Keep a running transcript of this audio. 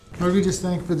Lord, we just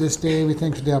thank for this day. We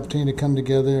thank for the opportunity to come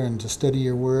together and to study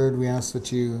your word. We ask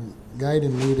that you guide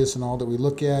and lead us in all that we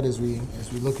look at as we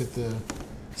look at the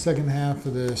second half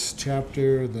of this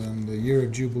chapter, the year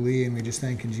of Jubilee, and we just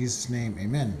thank in Jesus' name.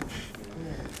 Amen.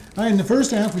 All right, in the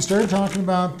first half, we started talking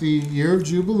about the year of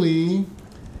Jubilee,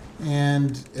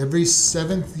 and every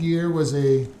seventh year was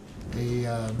a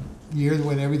year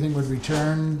when everything would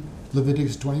return.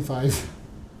 Leviticus 25.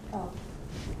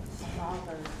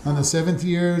 On the seventh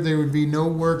year, there would be no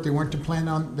work. They weren't to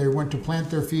plant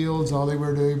their fields. All they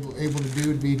were able to do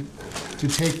would be to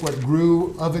take what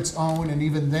grew of its own, and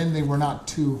even then, they were not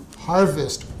to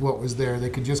harvest what was there. They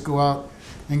could just go out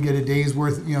and get a day's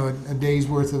worth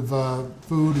of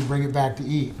food and bring it back to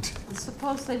eat. And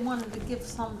suppose they wanted to give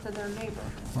some to their neighbor.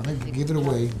 Well, they could give it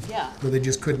away. Yeah. But they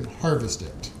just couldn't harvest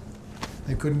it.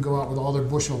 They couldn't go out with all their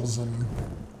bushels and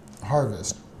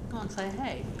harvest. And say,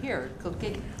 hey, here,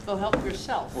 go help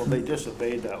yourself. Well, they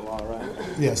disobeyed that law, right?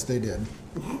 Yes, they did.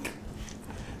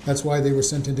 That's why they were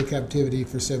sent into captivity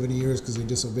for 70 years, because they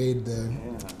disobeyed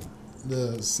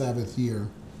the Sabbath year.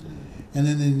 And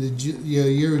then in the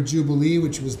year of Jubilee,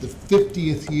 which was the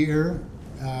 50th year,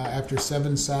 after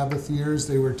 7 Sabbath years,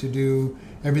 they were to do,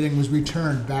 everything was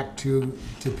returned back to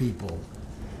people.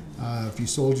 If you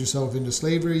sold yourself into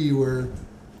slavery, you were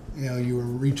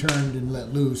returned and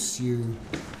let loose. You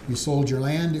sold your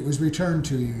land, it was returned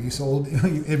to you.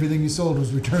 Everything you sold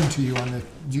was returned to you on the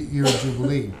year of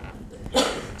Jubilee.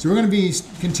 So we're going to be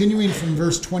continuing from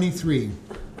verse 23.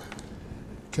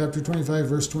 Chapter 25,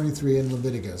 verse 23 in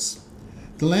Leviticus.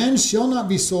 The land shall not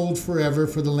be sold forever,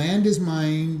 for the land is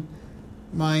mine,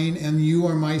 and you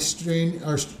are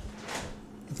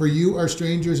for you are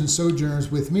strangers and sojourners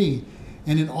with me.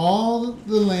 And in all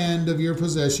the land of your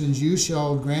possessions you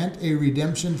shall grant a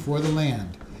redemption for the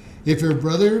land. If your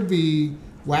brother be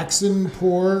waxen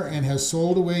poor and has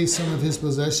sold away some of his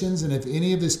possessions, and if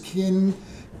any of his kin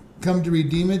come to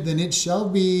redeem it, then shall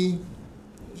he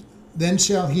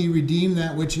redeem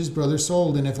that which his brother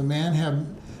sold. And if a man have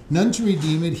none to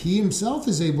redeem it, he himself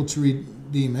is able to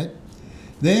redeem it.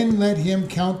 Then let him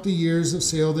count the years of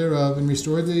sale thereof, and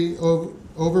restore the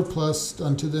overplus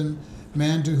unto the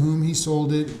man to whom he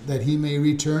sold it, that he may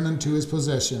return unto his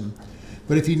possession.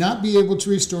 But if he not be able to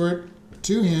restore it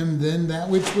to him, then that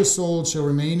which was sold shall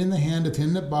remain in the hand of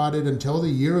him that bought it until the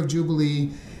year of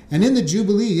Jubilee. And in the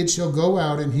Jubilee it shall go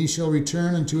out, and he shall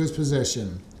return unto his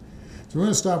possession. So we're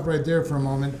going to stop right there for a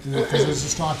moment, because this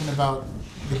is talking about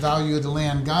the value of the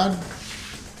land. God,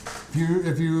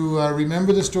 if you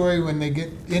remember the story, when they get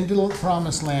into the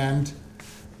promised land,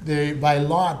 by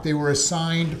lot they were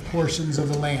assigned portions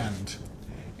of the land.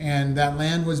 And that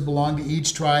land belonged to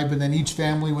each tribe, and then each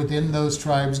family within those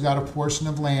tribes got a portion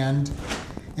of land.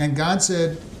 And God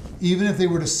said, even if they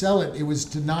were to sell it, it was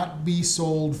to not be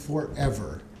sold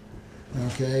forever.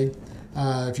 Okay?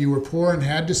 If you were poor and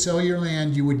had to sell your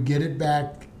land, you would get it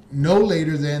back no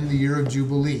later than the year of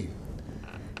Jubilee.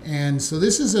 And so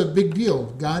this is a big deal.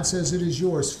 God says it is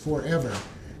yours forever.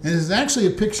 And it's actually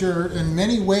a picture in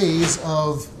many ways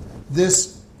of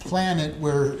this planet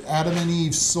where Adam and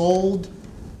Eve sold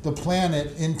the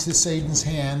planet into Satan's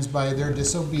hands by their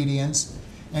disobedience,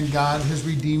 and God has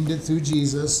redeemed it through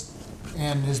Jesus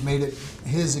and has made it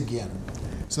his again.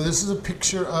 So this is a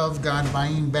picture of God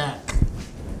buying back.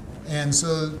 And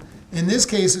so in this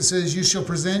case it says, you shall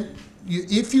present,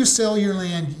 if you sell your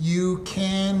land, you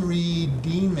can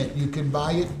redeem it. You can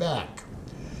buy it back.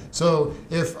 So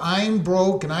if I'm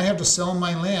broke and I have to sell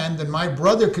my land, then my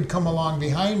brother could come along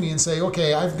behind me and say,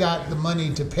 okay, I've got the money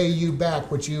to pay you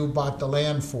back what you bought the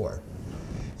land for.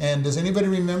 And does anybody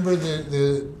remember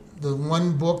the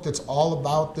one book that's all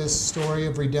about this story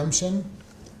of redemption?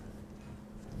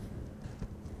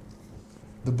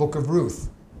 The Book of Ruth.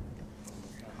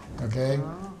 Okay?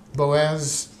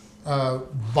 Boaz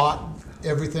bought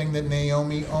everything that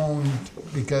Naomi owned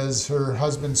because her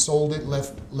husband sold it,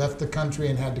 left the country,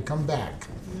 and had to come back.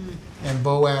 And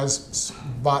Boaz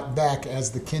bought back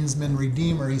as the kinsman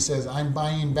redeemer. He says, I'm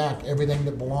buying back everything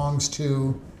that belongs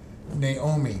to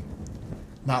Naomi.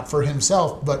 Not for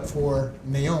himself, but for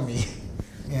Naomi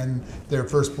and their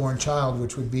firstborn child,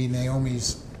 which would be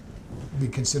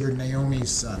considered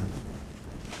Naomi's son.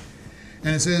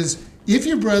 And it says, if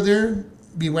your brother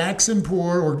be waxen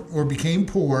poor or became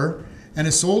poor, and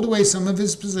has sold away some of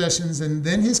his possessions, and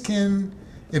then his kin,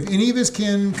 if any of his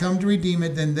kin come to redeem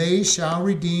it, then they shall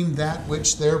redeem that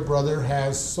which their brother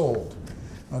has sold.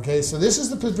 Okay, so this is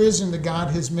the provision that God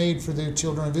has made for the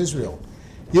children of Israel.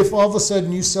 If all of a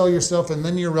sudden you sell yourself and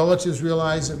then your relatives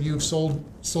realize that you've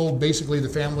sold basically the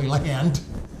family land,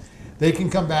 they can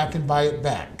come back and buy it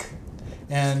back.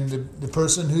 And the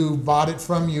person who bought it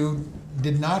from you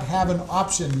did not have an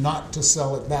option not to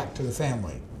sell it back to the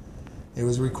family. It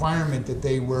was a requirement that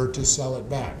they were to sell it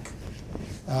back.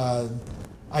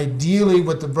 Ideally,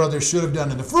 what the brother should have done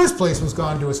in the first place was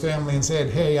gone to his family and said,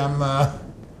 hey, I'm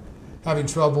having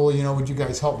trouble, would you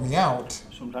guys help me out?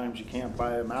 Sometimes you can't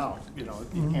buy them out, you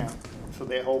can't. So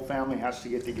the whole family has to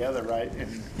get together, right?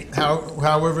 And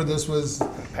However, this was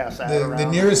pass that the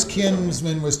around. nearest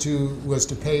kinsman was to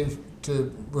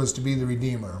be the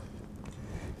redeemer,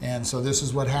 and so this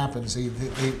is what happens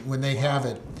when they have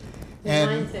it.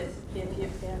 Mine says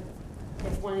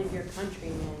if one of your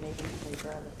countrymen, they can say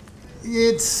brother.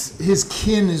 It's his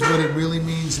kin is what it really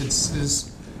means.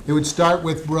 It would start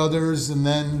with brothers and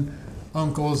then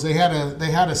uncles. They had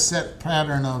a set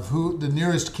pattern of who the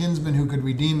nearest kinsman who could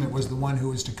redeem it was the one who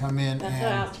was to come in. That's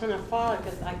what I was trying to follow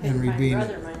because I couldn't find redeem it.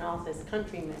 brother. Mine all says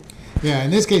countryman. Yeah,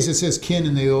 in this case it says kin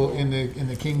in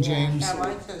the King James. Yeah,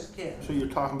 mine says kid. So you're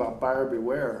talking about buyer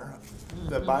beware.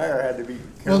 The buyer had to be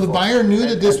careful. Well, the buyer knew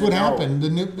that this Had would to know. happen.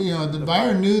 The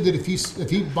buyer knew that if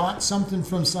he bought something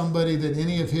from somebody, that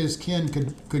any of his kin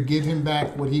could give him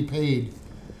back what he paid.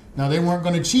 Now, they weren't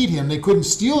going to cheat him. They couldn't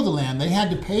steal the land. They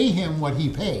had to pay him what he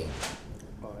paid.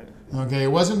 Right. Okay,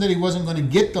 it wasn't that he wasn't going to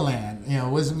get the land.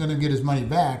 Wasn't going to get his money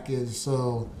back.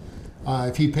 So,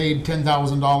 if he paid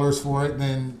 $10,000 for it,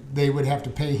 then they would have to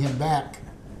pay him back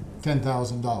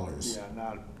 $10,000. Yeah,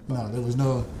 not. No, there was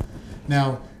no.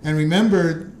 Now, and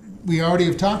remember, we already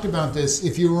have talked about this.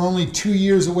 If you were only 2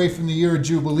 years away from the year of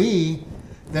Jubilee,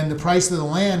 then the price of the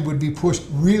land would be pushed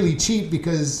really cheap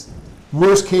because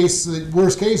worst case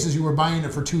is you were buying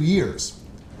it for 2 years.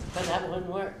 But that wouldn't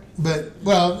work. But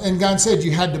and God said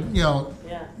you had to, Yeah.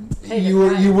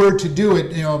 you were to do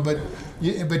it,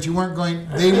 but you weren't going.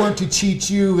 They weren't to cheat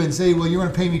you and say, well, you're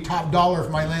going to pay me top dollar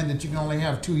for my land that you can only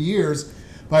have 2 years.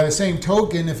 By the same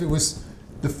token, if it was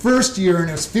the first year and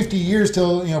it was 50 years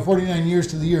till 49 years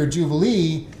to the year of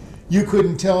Jubilee, you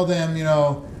couldn't tell them,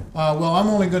 well, I'm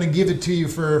only going to give it to you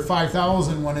for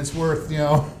 $5,000 when it's worth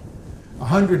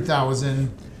 $100,000.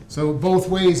 So both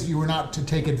ways you were not to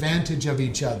take advantage of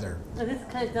each other. Now this is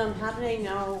kind of dumb. How do they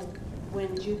know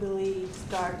when Jubilee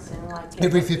starts and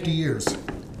Every 50 years.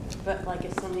 But like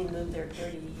if somebody lived there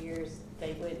 30 years,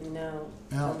 they wouldn't know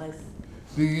No. unless.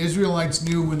 The Israelites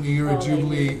knew when the year of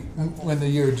Jubilee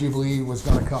was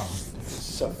going to come.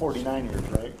 It's 49 years,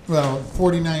 right? Well,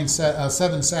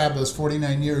 7 Sabbaths,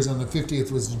 49 years, on the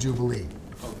 50th was the Jubilee.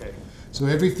 Okay. So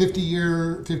every 50th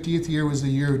year was the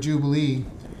year of Jubilee,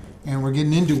 and we're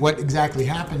getting into what exactly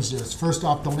happens to us. First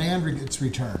off, the land gets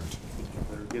returned.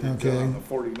 Better get it Okay. done on the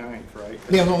 49th, right?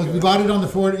 Yeah, well, we bought it on the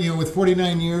with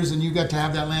 49 years, and you got to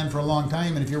have that land for a long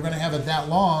time. And if you're going to have it that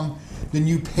long, then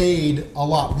you paid a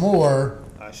lot more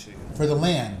I see. for the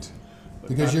land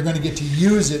because you're going to get to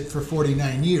use it for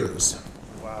 49 years.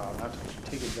 Wow, not to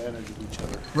take advantage of each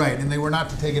other. Right, and they were not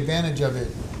to take advantage of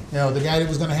it. The guy that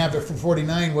was going to have it for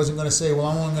 49 wasn't going to say, well,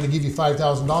 I'm only going to give you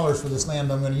 $5,000 for this land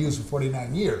I'm going to use for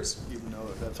 49 years. Even though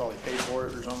that's all he paid for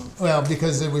it or something? Well,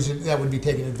 because that would be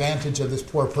taking advantage of this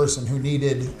poor person who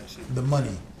needed the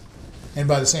money. And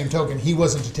by the same token, he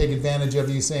wasn't to take advantage of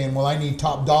you saying, well, I need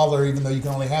top dollar even though you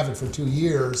can only have it for 2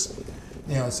 years.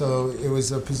 So it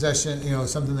was a possession,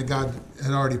 something that God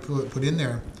had already put in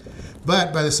there.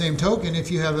 But by the same token,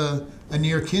 if you have a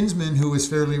near kinsman who was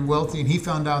fairly wealthy and he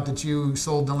found out that you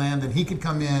sold the land, then he could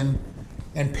come in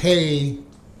and pay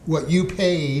what you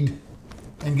paid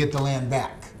and get the land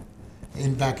back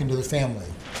into the family.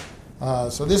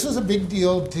 So this was a big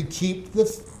deal to keep the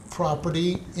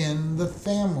property in the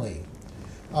family.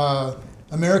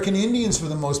 American Indians, for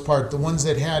the most part, the ones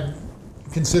that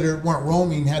weren't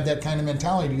roaming, had that kind of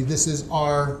mentality. This is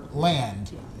our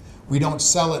land. We don't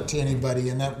sell it to anybody,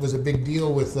 and that was a big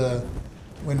deal with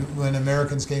when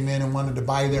Americans came in and wanted to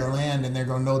buy their land, and they're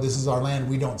going, no, this is our land.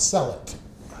 We don't sell it.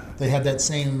 They had that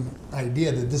same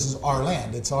idea that this is our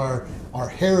land. It's our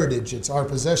heritage. It's our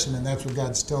possession, and that's what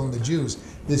God's telling the Jews.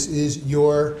 This is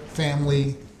your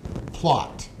family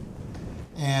plot.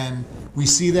 And we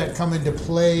see that come into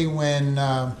play when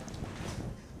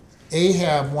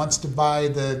Ahab wants to buy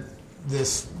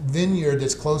this vineyard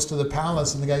that's close to the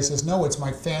palace, and the guy says, no, it's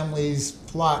my family's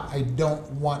plot. I don't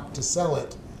want to sell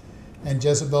it. And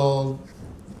Jezebel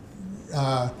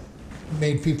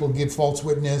made people give false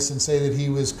witness and say that he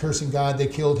was cursing God. They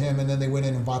killed him, and then they went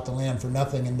in and bought the land for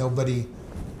nothing, and nobody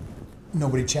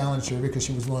challenged her because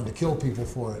she was willing to kill people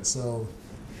for it. So,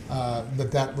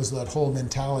 but that was that whole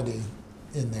mentality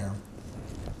in there.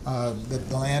 That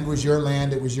the land was your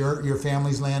land, it was your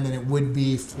family's land, and it would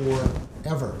be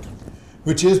forever.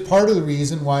 Which is part of the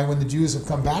reason why when the Jews have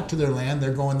come back to their land,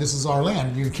 they're going, this is our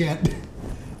land. You can't,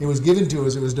 it was given to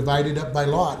us. It was divided up by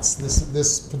lots.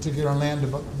 This particular land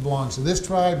belongs to this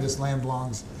tribe. This land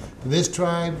belongs to this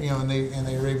tribe. And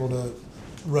they were able to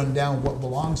run down what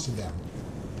belongs to them.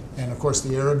 And of course,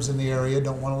 the Arabs in the area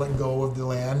don't want to let go of the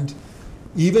land,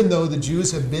 even though the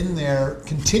Jews have been there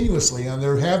continuously. And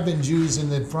there have been Jews in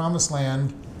the Promised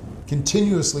Land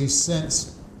continuously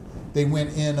since they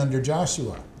went in under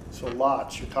Joshua. So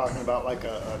lots, you're talking about like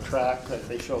a track that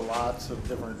they show lots of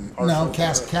different parcels? No,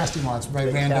 casting lots, right?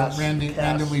 They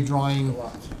Randomly drawing,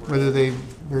 lots. whether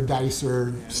they're dice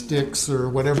or sticks or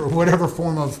whatever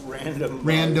form of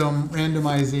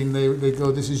randomizing. They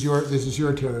go, this is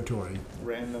your territory.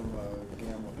 Random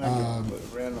gamble. Not gamble, but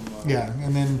random. Yeah,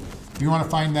 and then if you want to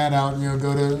find that out,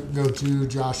 go to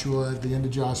Joshua. At the end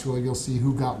of Joshua, you'll see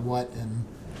who got what and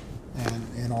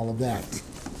all of that.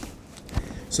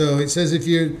 So it says if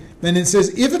a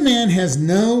man has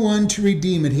no one to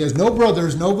redeem it, he has no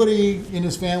brothers, nobody in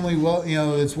his family,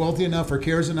 that's wealthy enough or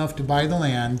cares enough to buy the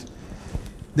land,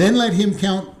 then let him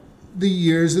count the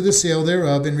years of the sale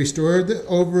thereof and restore the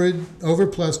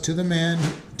overplus to the man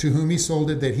to whom he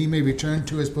sold it, that he may return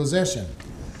to his possession.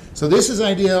 So this is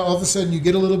idea. All of a sudden, you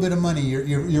get a little bit of money.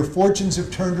 Your fortunes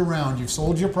have turned around. You've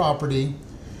sold your property.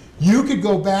 You could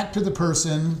go back to the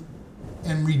person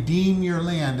and redeem your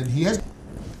land, and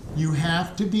you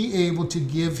have to be able to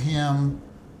give him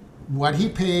what he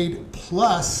paid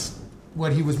plus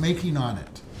what he was making on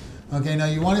it. Okay, now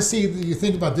you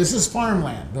think about this is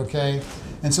farmland, okay?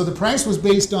 And so the price was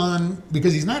based on,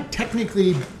 because he's not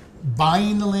technically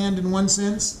buying the land in one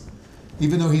sense,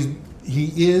 even though he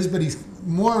is, but he's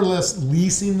more or less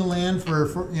leasing the land for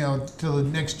till the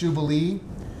next Jubilee.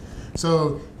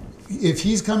 So if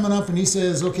he's coming up and he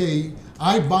says, okay,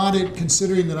 I bought it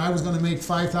considering that I was going to make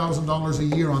 $5,000 a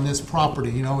year on this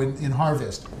property, in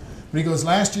harvest. But he goes,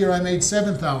 last year I made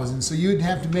 $7,000. So you'd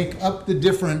have to make up the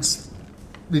difference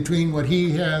between what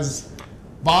he has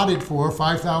bought it for,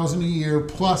 $5,000 a year,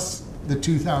 plus the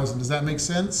 $2,000. Does that make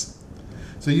sense?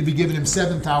 So you'd be giving him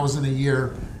 $7,000 a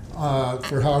year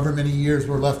for however many years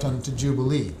were left on to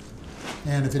Jubilee.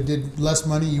 And if it did less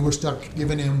money, you were stuck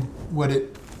giving him what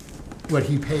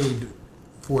he paid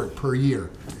for it per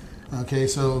year. Okay,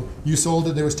 so you sold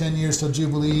it, there was 10 years till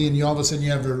Jubilee, and all of a sudden you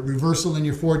have a reversal in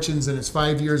your fortunes, and it's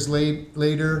 5 years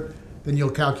later, then you'll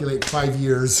calculate 5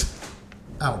 years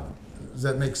out. Does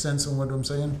that make sense on what I'm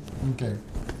saying? Okay.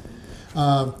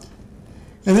 And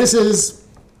this is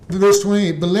verse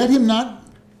 28. But let him not,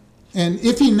 and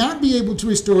if he not be able to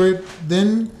restore it,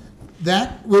 then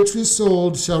that which was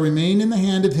sold shall remain in the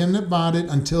hand of him that bought it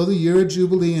until the year of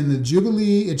Jubilee. And the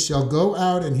Jubilee it shall go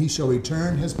out, and he shall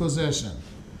return his possession.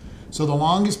 So the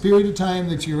longest period of time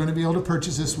that you're going to be able to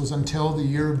purchase this was until the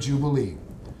year of Jubilee.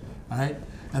 All right?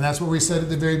 And that's what we said at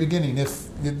the very beginning. If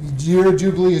the year of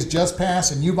Jubilee is just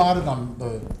passed and you bought it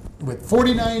with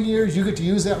 49 years, you get to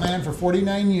use that land for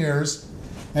 49 years.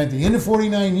 And at the end of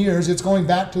 49 years, it's going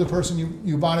back to the person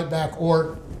you bought it back,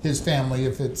 or his family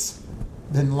if it's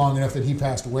been long enough that he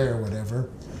passed away or whatever.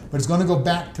 But it's going to go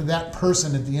back to that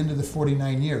person at the end of the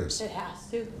 49 years. It has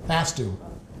to? Has to.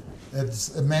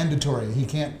 It's mandatory. He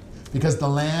can't, because the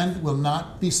land will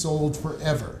not be sold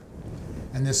forever.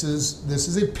 And this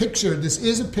is a picture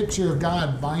of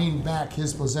God buying back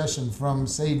his possession from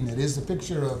Satan. It is a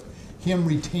picture of him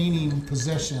retaining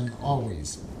possession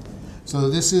always. So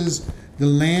the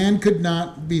land could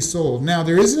not be sold. Now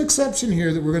there is an exception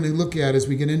here that we're going to look at as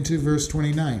we get into verse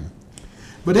 29.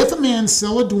 But if a man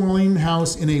sell a dwelling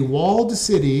house in a walled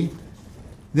city,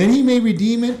 then he may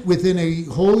redeem it within a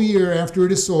whole year after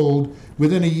it is sold.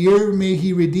 Within a year may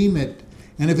he redeem it.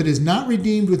 And if it is not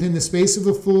redeemed within the space of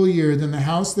a full year, then the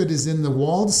house that is in the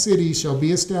walled city shall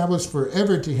be established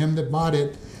forever to him that bought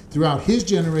it throughout his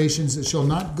generations. It shall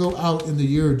not go out in the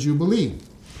year of Jubilee.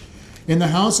 But the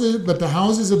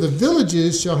houses of the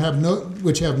villages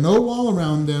which have no wall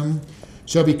around them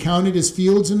shall be counted as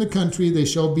fields in the country. They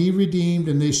shall be redeemed,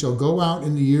 and they shall go out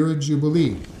in the year of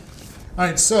Jubilee. All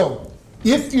right, so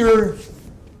if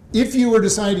you were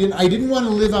deciding, I didn't want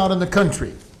to live out in the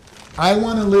country, I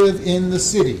want to live in the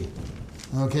city,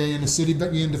 okay, in a city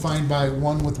being defined by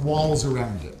one with walls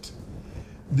around it.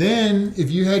 Then, if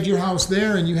you had your house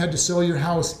there and you had to sell your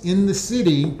house in the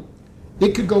city,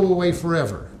 it could go away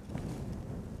forever,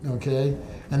 okay?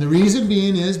 And the reason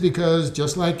being is because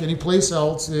just like any place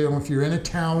else, if you're in a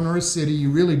town or a city, you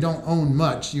really don't own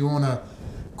much. You own a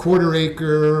quarter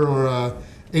acre or an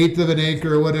eighth of an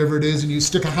acre or whatever it is, and you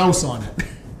stick a house on it.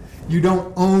 You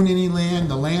don't own any land.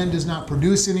 The land does not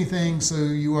produce anything, so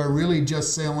you are really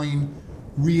just selling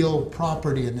real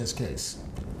property in this case.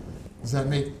 Does that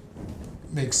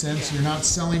make sense? You're not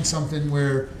selling something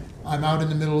where I'm out in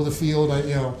the middle of the field. I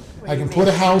Where can you put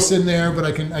a make house money. in there, but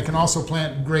I can also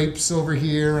plant grapes over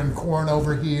here and corn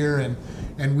over here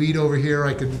and wheat over here.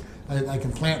 I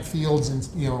can plant fields, and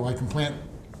I can plant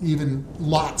even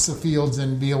lots of fields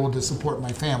and be able to support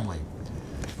my family.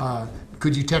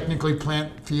 Could you technically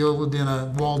plant field in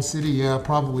a walled city? Yeah,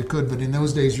 probably could, but in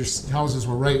those days your houses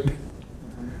were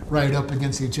right up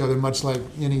against each other, much like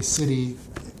any city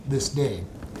this day.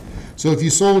 So if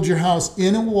you sold your house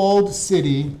in a walled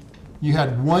city, you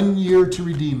had 1 year to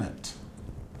redeem it.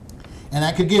 And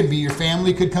that could, again, be your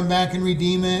family could come back and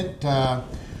redeem it,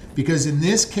 because in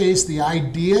this case, the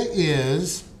idea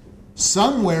is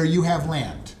somewhere you have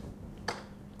land.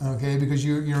 Okay, because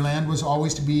your land was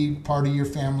always to be part of your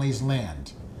family's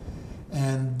land.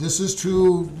 And this is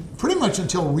true pretty much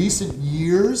until recent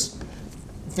years.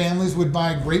 Families would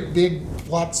buy great big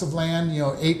plots of land,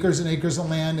 acres and acres of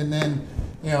land, and then,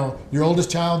 your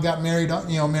oldest child got married,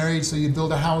 so you'd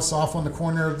build a house off on the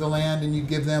corner of the land, and you'd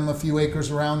give them a few acres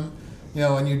around,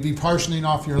 and you'd be partitioning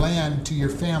off your land to your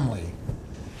family.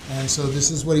 And so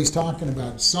this is what he's talking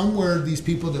about. Somewhere these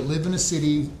people that live in a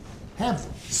city have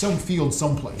some field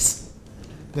someplace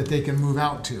that they can move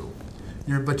out to.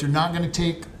 But you're not going to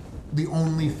take the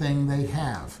only thing they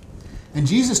have. And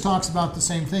Jesus talks about the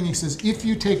same thing. He says, if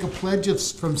you take a pledge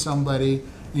from somebody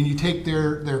and you take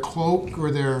their cloak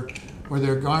or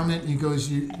their garment, he goes,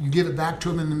 you give it back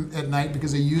to them at night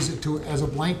because they use it as a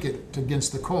blanket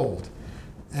against the cold.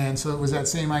 And so it was that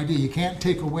same idea. You can't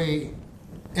take away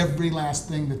every last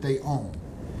thing that they own.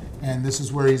 And this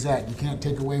is where he's at. You can't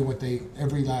take away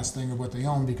every last thing of what they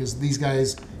own, because these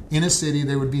guys in a city,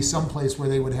 there would be some place where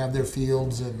they would have their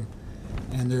fields and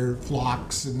their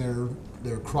flocks and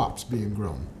their crops being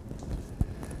grown.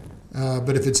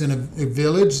 But if it's in a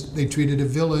village, they treated a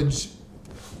village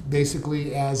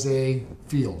basically as a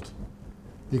field,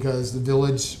 because the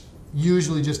village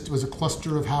usually just was a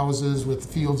cluster of houses with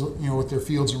fields, with their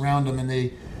fields around them, and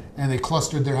they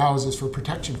clustered their houses for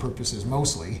protection purposes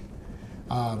mostly.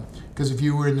 Because if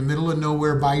you were in the middle of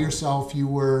nowhere by yourself, you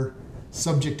were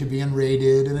subject to being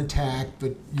raided and attacked.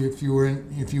 But if you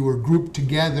were grouped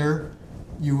together,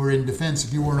 you were in defense.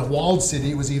 If you were in a walled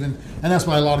city, it was even, and that's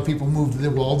why a lot of people moved to the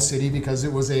walled city, because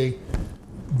it was a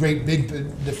great big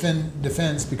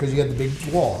defense, because you had the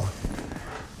big wall.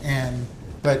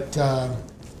 But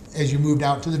as you moved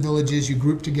out to the villages, you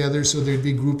grouped together, so there'd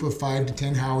be a group of 5 to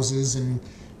 10 houses, and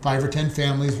 5 or 10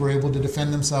 families were able to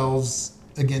defend themselves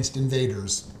against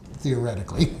invaders,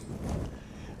 theoretically.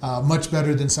 Much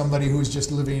better than somebody who's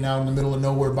just living out in the middle of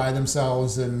nowhere by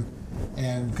themselves and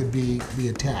could be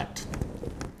attacked.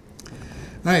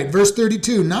 All right, verse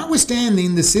 32.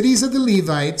 Notwithstanding the cities of the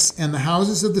Levites and the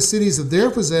houses of the cities of their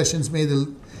possessions may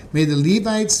the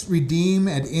Levites redeem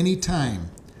at any time.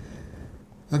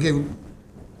 Okay,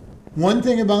 one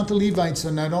thing about the Levites,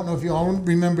 and I don't know if you all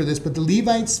remember this, but the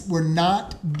Levites were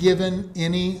not given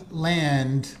any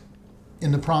land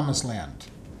in the promised land.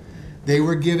 They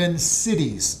were given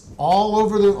cities. All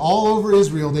over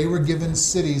Israel, they were given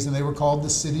cities, and they were called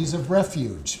the cities of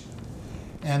refuge.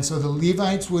 And so the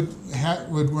Levites would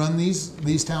run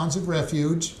these towns of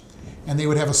refuge, and they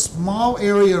would have a small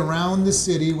area around the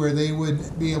city where they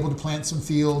would be able to plant some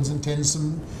fields and tend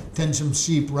some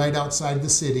sheep right outside the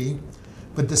city.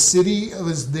 But the city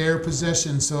was their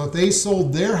possession. So if they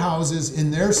sold their houses in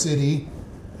their city,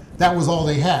 that was all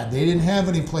they had. They didn't have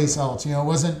any place else. It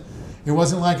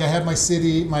wasn't like I had my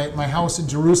city, my house in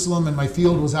Jerusalem, and my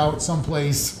field was out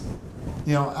someplace,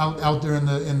 out there in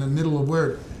the middle of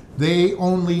where. They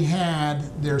only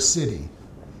had their city.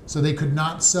 So they could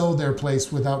not sell their place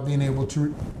without being able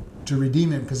to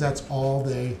redeem it, because that's all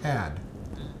they had.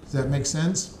 Does that make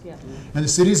sense? Yeah. And the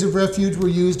cities of refuge were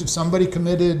used if somebody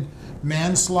committed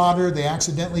manslaughter, they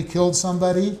accidentally killed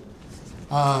somebody.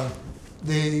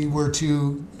 They were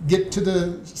to get to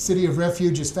the city of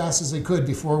refuge as fast as they could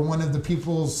before one of the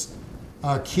people's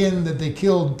kin that they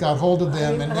killed got hold of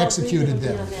them and executed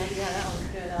them. Yeah,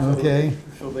 that was good. Okay.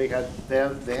 So they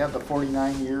had the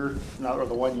 49 year, not or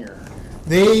the 1 year.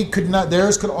 They could not.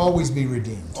 Theirs could always be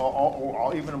redeemed.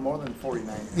 All even more than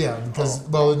 49. Yeah, because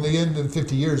in the end of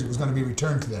 50 years, it was going to be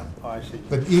returned to them. Oh, I see.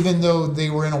 But even though they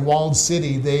were in a walled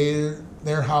city,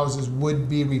 their houses would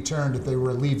be returned if they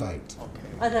were a Levite. Okay.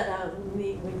 I thought that was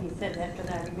neat when you said that,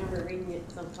 because I remember reading it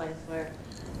someplace where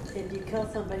if you kill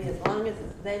somebody, as long as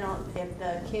if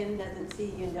the kin doesn't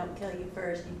see you and don't kill you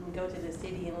first, you can go to the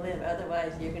city and live.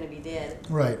 Otherwise, you're going to be dead.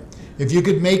 Right. If you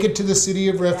could make it to the city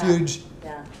of refuge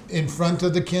Yeah. in front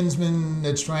of the kinsman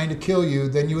that's trying to kill you,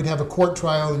 then you would have a court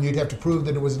trial and you'd have to prove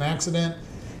that it was an accident.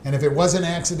 And if it was an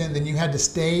accident, then you had to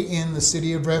stay in the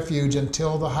city of refuge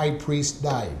until the high priest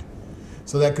died.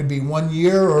 So that could be 1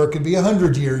 year or it could be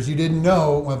 100 years. You didn't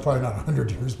know, well, probably not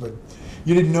 100 years, but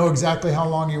you didn't know exactly how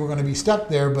long you were going to be stuck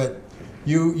there, but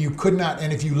you could not.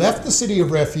 And if you left the city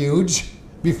of refuge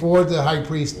before the high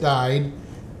priest died,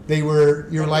 they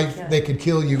could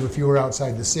kill you if you were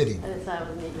outside the city. That's what I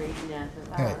was reading that.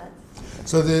 Okay.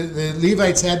 So the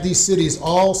Levites had these cities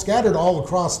all scattered all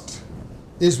across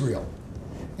Israel,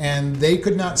 and they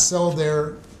could not sell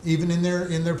even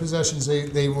in their possessions.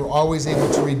 They were always able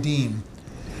to redeem.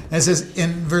 And it says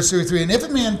in verse 33, and if a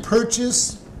man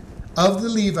purchase of the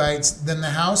Levites, then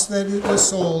the house that it was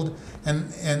sold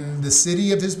and the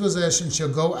city of his possession shall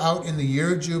go out in the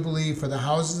year of Jubilee, for the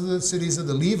houses of the cities of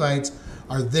the Levites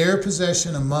are their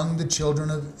possession among the children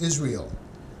of Israel.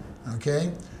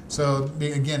 Okay? So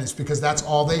again, it's because that's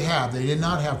all they have. They did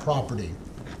not have property.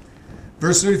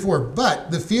 Verse 34, but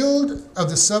the field of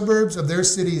the suburbs of their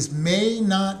cities may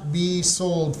not be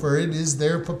sold, for it is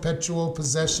their perpetual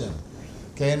possession.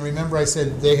 Okay, and remember I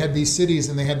said they had these cities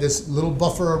and they had this little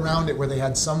buffer around it where they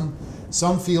had some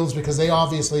fields because they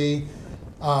obviously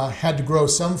had to grow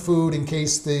some food in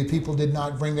case the people did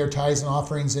not bring their tithes and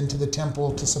offerings into the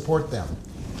temple to support them.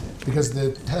 Because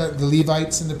the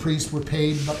Levites and the priests were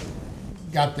paid,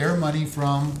 got their money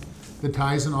from the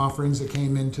tithes and offerings that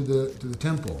came into the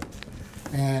temple.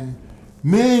 And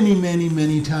many, many,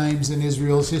 many times in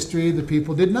Israel's history, the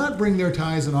people did not bring their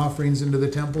tithes and offerings into the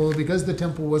temple because the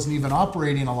temple wasn't even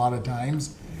operating a lot of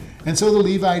times. And so the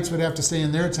Levites would have to stay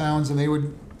in their towns, and they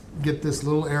would get this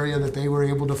little area that they were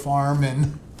able to farm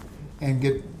and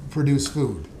produce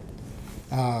food.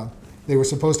 They were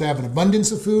supposed to have an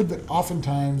abundance of food, but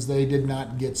oftentimes they did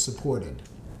not get supported.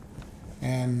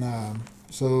 And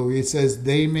so it says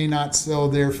they may not sell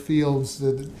their fields.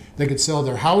 They could sell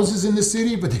their houses in the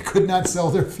city, but they could not sell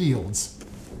their fields.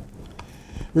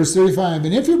 Verse 35,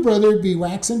 and if your brother be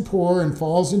waxen poor and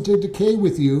falls into decay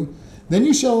with you, then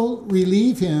you shall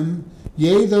relieve him,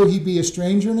 yea, though he be a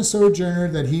stranger and a sojourner,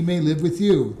 that he may live with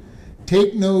you.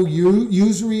 Take no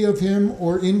usury of him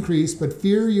or increase, but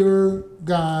fear your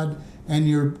God,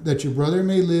 and that your brother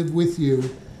may live with you.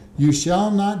 You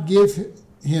shall not give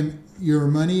him your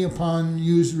money upon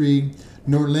usury,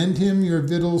 nor lend him your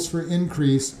victuals for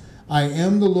increase. I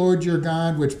am the Lord your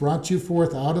God, which brought you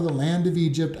forth out of the land of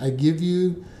Egypt. I give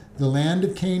you the land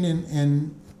of Canaan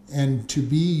and to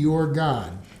be your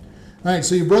God. All right,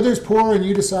 so your brother's poor and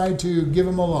you decide to give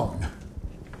him a loan.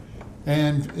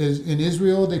 And in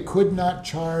Israel, they could not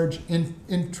charge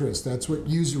interest. That's what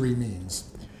usury means.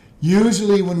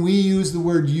 Usually when we use the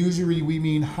word usury, we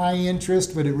mean high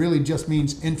interest, but it really just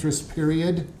means interest,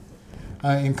 period.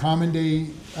 In common day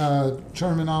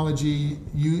terminology,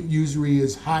 usury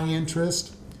is high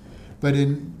interest. But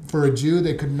for a Jew,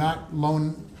 they could not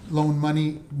loan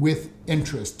money with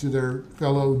interest to their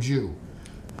fellow Jew.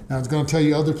 Now, I was going to tell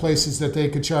you other places that they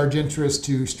could charge interest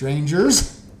to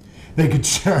strangers. They could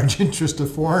charge interest to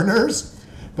foreigners,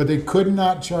 but they could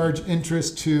not charge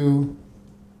interest to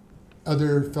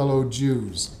other fellow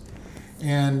Jews.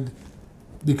 And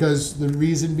because the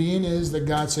reason being is that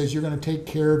God says you're going to take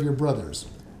care of your brothers.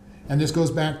 And this goes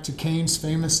back to Cain's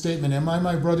famous statement, am I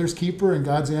my brother's keeper? And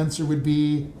God's answer would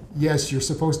be, yes, you're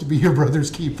supposed to be your brother's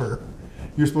keeper.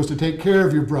 You're supposed to take care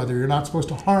of your brother. You're not supposed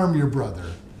to harm your brother.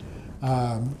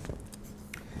 And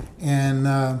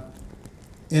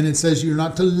it says you're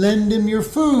not to lend him your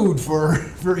food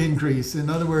for increase. In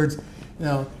other words,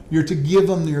 you're to give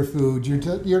them your food.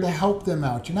 You're to help them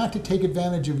out. You're not to take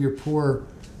advantage of your poor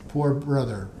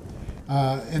brother.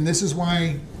 And this is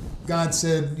why God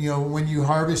said, when you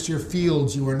harvest your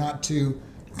fields, you are not to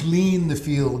glean the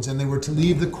fields, and they were to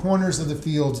leave the corners of the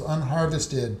fields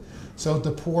unharvested so that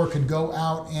the poor could go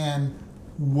out and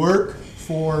work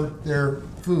for their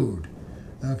food.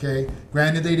 Okay.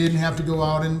 Granted, they didn't have to go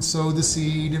out and sow the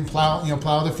seed and plow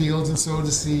the fields and sow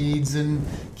the seeds and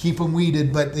keep them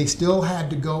weeded, but they still had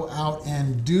to go out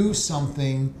and do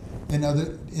something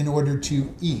in order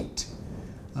to eat.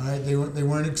 All right. They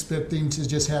weren't expecting to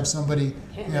just have somebody.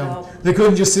 They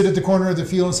couldn't just sit at the corner of the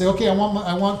field and say, "Okay, I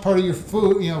want part of your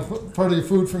food. Part of your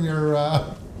food from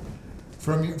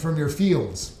your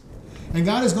fields." And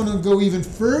God is going to go even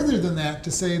further than that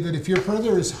to say that if your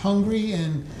brother is hungry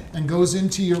and goes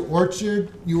into your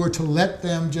orchard, you are to let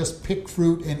them just pick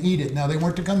fruit and eat it. Now, they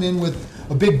weren't to come in with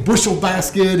a big bushel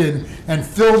basket and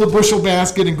fill the bushel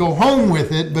basket and go home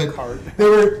with it, but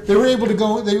they were able to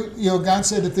go. God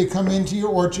said if they come into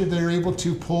your orchard, they're able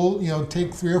to pull,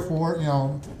 take 3 or 4,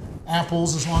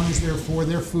 apples as long as they're for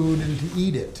their food and to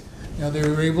eat it. They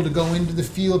were able to go into the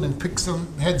field and pick some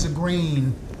heads of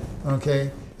grain.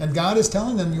 Okay. And God is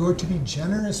telling them you are to be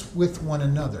generous with one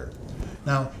another.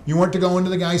 Now, you weren't to go into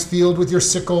the guy's field with your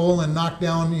sickle and knock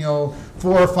down, 4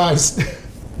 or 5,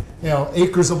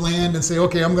 acres of land and say,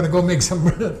 okay, I'm going to go make some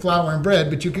flour and bread.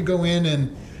 But you could go in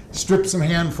and strip some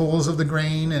handfuls of the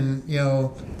grain and,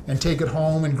 and take it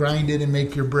home and grind it and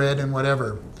make your bread and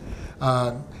whatever.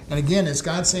 And again, it's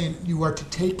God saying you are to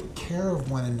take care of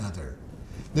one another.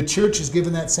 The church is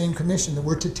given that same commission that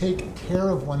we're to take care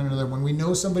of one another. When we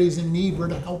know somebody's in need, we're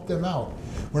to help them out.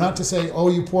 We're not to say, oh,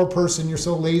 you poor person, you're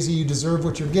so lazy, you deserve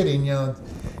what you're getting.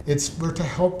 We're to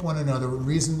help one another. The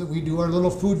reason that we do our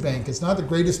little food bank, it's not the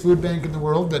greatest food bank in the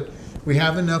world, but we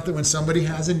have enough that when somebody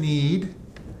has a need,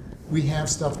 we have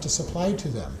stuff to supply to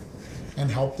them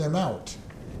and help them out.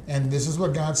 And this is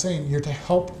what God's saying, you're to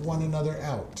help one another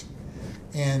out.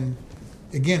 And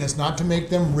again, it's not to make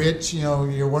them rich. They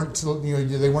weren't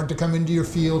to come into your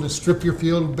field and strip your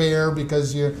field bare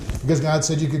because God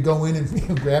said you could go in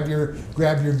and grab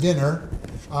your dinner.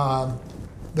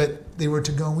 But they were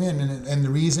to go in, and the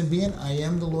reason being, I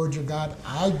am the Lord your God.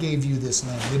 I gave you this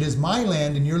land. It is my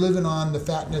land, and you're living on the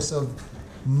fatness of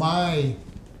my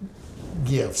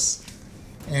gifts.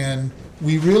 And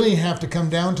we really have to come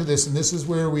down to this, and this is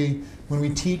where when we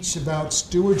teach about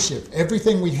stewardship,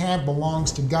 everything we have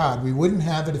belongs to God. We wouldn't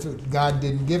have it if God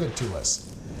didn't give it to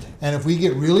us. And if we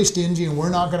get really stingy and we're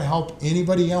not going to help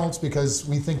anybody else because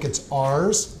we think it's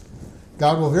ours,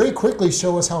 God will very quickly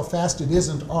show us how fast it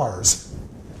isn't ours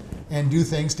and do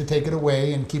things to take it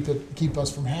away and keep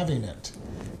us from having it.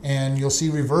 And you'll see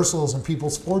reversals in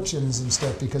people's fortunes and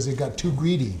stuff because they got too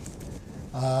greedy.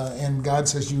 And God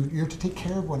says you're to take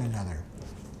care of one another,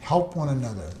 help one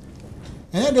another.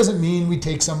 And that doesn't mean we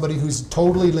take somebody who's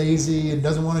totally lazy and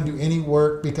doesn't want to do any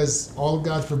work, because all of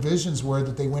God's provisions were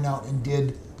that they went out and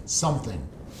did something.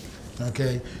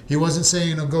 Okay? He wasn't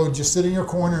saying, go just sit in your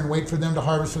corner and wait for them to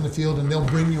harvest from the field and they'll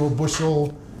bring you a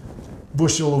bushel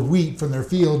of wheat from their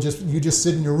field. You just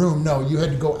sit in your room. No, you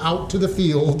had to go out to the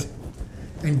field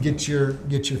and get your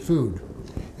food.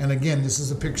 And again, this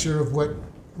is a picture of what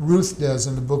Ruth does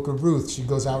in the book of Ruth. She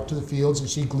goes out to the fields and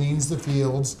she gleans the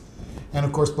fields. And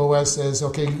of course, Boaz says,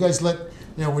 okay, you guys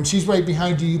when she's right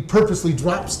behind you, you purposely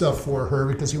drop stuff for her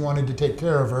because he wanted to take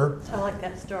care of her. I like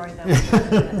that story. That was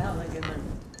a good one.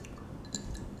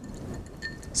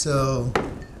 So,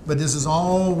 but this is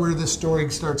all where this story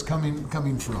starts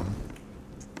coming from.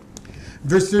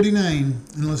 Verse 39,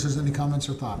 unless there's any comments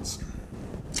or thoughts.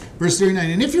 Verse 39,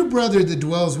 and if your brother that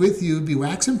dwells with you be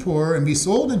waxen poor and be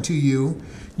sold unto you,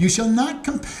 you shall not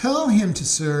compel him to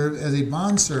serve as a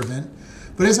bondservant,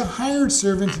 but as a hired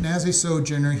servant and as a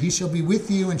sojourner, he shall be with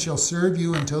you and shall serve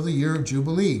you until the year of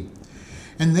Jubilee.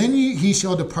 And then he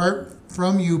shall depart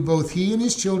from you, both he and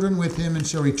his children with him, and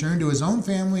shall return to his own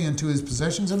family, and to his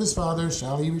possessions of his father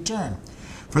shall he return.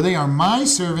 For they are my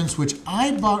servants, which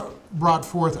I brought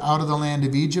forth out of the land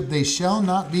of Egypt. They shall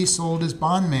not be sold as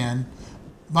bondmen.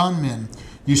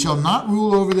 You shall not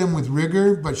rule over them with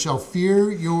rigor, but shall fear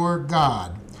your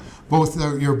God. Both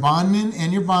your bondmen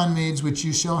and your bondmaids, which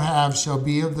you shall have, shall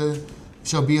be of the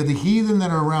heathen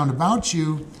that are round about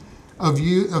you. Of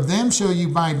them shall you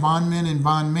buy bondmen and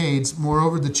bondmaids.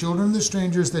 Moreover, the children of the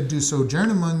strangers that do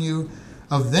sojourn among you,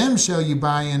 of them shall you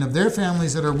buy, and of their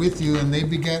families that are with you, and they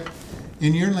beget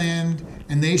in your land,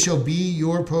 and they shall be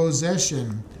your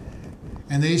possession.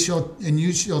 And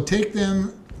you shall take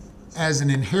them as an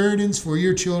inheritance for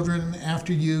your children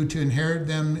after you, to inherit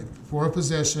them for a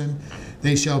possession.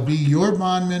 They shall be your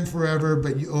bondmen forever,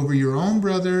 but over your own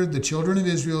brother, the children of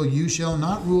Israel, you shall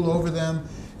not rule over them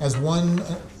as one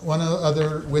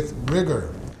other with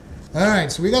rigor. All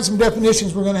right, so we got some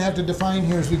definitions we're going to have to define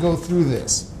here as we go through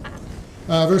this.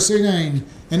 Verse 39,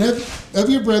 and of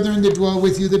your brethren that dwell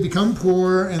with you that become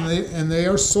poor, and they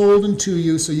are sold unto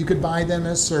you, so you could buy them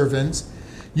as servants,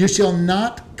 you shall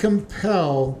not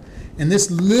compel. And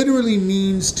this literally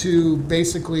means to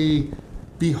basically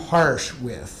be harsh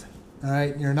with. All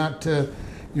right, you're not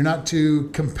to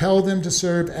compel them to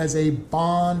serve as a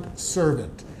bond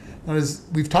servant. Now,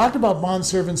 we've talked about bond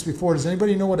servants before. Does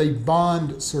anybody know what a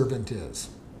bond servant is?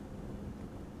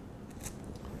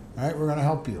 All right, we're going to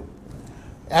help you.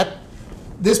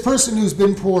 This person who's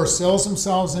been poor sells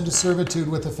themselves into servitude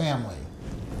with a family.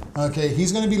 Okay,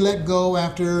 he's going to be let go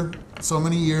after so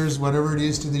many years, whatever it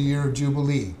is, to the year of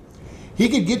Jubilee. He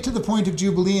could get to the point of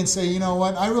Jubilee and say, you know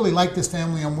what, I really like this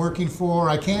family I'm working for.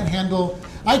 I can't handle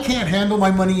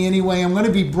my money anyway. I'm going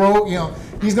to be broke.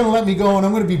 He's going to let me go, and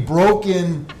I'm going to be broke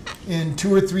in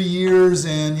 2 or 3 years,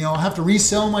 and I'll have to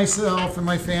resell myself and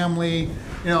my family.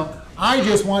 I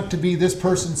just want to be this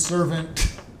person's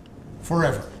servant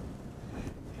forever.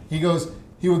 He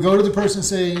would go to the person and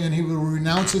say, and he would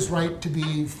renounce his right to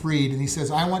be freed, and he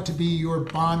says, I want to be your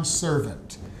bond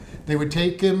servant. they would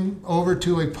take him over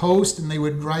to a post and they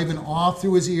would drive an awl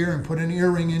through his ear and put an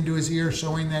earring into his ear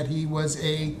showing that he was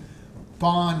a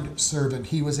bond servant.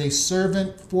 He was a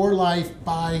servant for life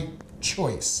by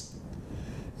choice.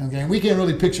 Okay, and we can't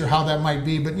really picture how that might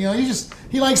be, but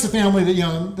he likes the family.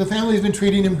 That the family's been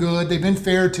treating him good. They've been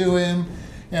fair to him.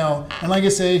 And like I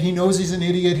say, he knows he's an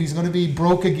idiot. He's going to be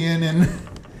broke again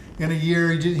in a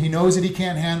year. He knows that he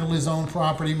can't handle his own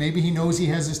property. Maybe he knows he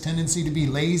has this tendency to be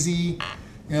lazy,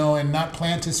 and not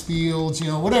plant his fields.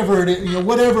 Whatever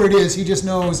it is, he just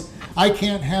knows I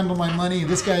can't handle my money.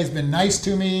 This guy's been nice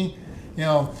to me.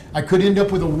 I could end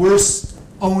up with a worse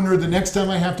owner the next time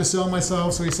I have to sell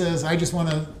myself. So he says, I just want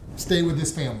to stay with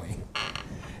this family.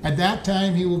 At that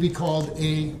time, he will be called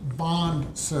a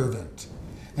bond servant.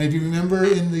 And if you remember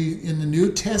in the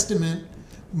New Testament,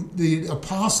 the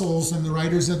apostles and the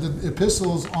writers of the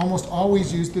epistles almost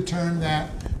always use the term that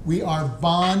we are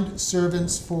bond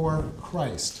servants for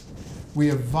Christ. We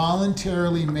have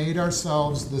voluntarily made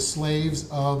ourselves the slaves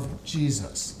of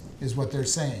Jesus, is what they're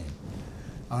saying.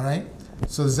 All right?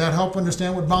 So does that help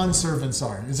understand what bond servants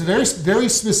are? It's a very, very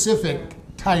specific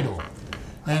title.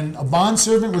 And a bond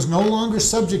servant was no longer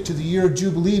subject to the year of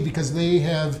Jubilee because they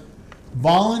have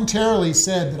voluntarily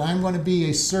said that I'm going to be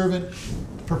a servant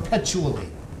perpetually.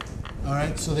 All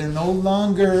right? So they're no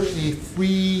longer a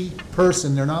free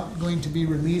person. They're not going to be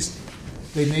released.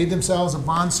 They made themselves a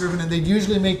bond servant, and they'd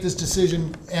usually make this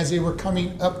decision as they were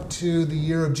coming up to the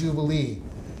year of Jubilee.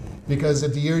 Because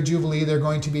at the year of Jubilee, they're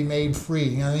going to be made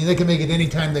free. They can make it any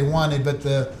time they wanted, but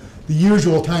the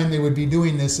usual time they would be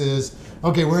doing this is,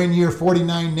 okay, we're in year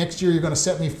 49. Next year, you're going to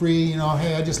set me free.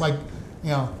 Hey, I just might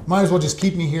as well just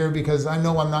keep me here because I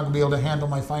know I'm not going to be able to handle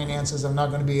my finances. I'm not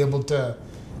going to be able to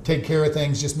take care of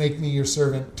things. Just make me your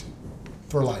servant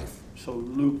for life. So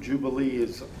Luke Jubilee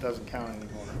doesn't count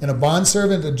anymore. And a bond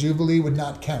servant, a Jubilee would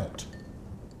not count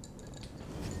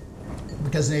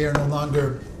because they are no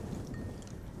longer.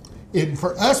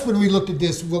 For us, when we looked at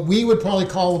this, what we would probably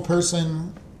call a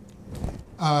person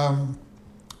from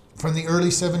the early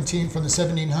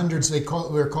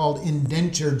 1700s, were called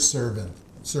indentured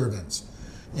servants.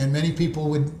 And many people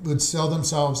would sell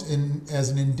themselves as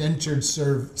an indentured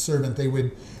servant. They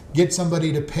would get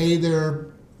somebody to pay their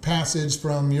passage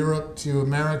from Europe to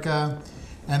America,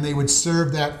 and they would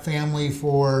serve that family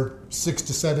for 6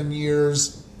 to 7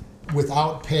 years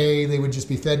without pay. They would just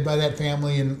be fed by that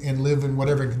family and live in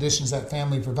whatever conditions that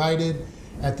family provided.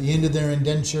 At the end of their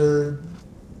indenture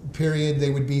period, they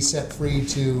would be set free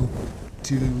to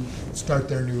start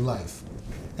their new life.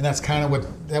 And that's kind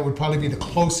of that would probably be the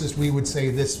closest we would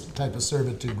say this type of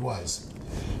servitude was.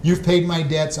 You've paid my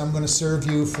debts, I'm going to serve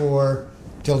you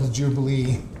till the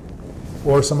Jubilee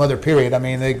or some other period.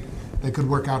 They could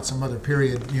work out some other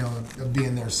period, of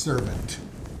being their servant.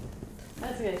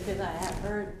 That's good, because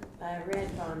I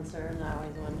read bond servant, I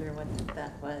always wonder what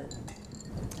that was.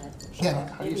 Yeah.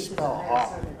 How do you spell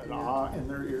awe? An awe in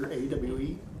their ear,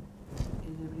 A-W-E?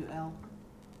 AWL.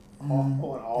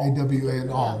 AWA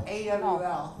and all.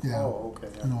 AWL. Yeah. Oh, okay.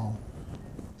 And all.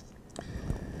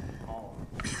 Oh.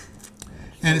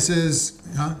 And it says,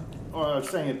 huh? Oh, I was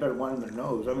saying it better one in their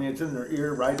nose. It's in their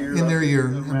ear, right ear. In their ear.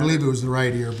 doesn't I believe it matter. was the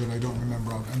right ear, but I don't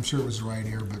remember. I'm sure it was the right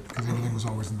ear, but because everything was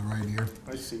always in the right ear.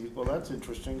 I see. Well, that's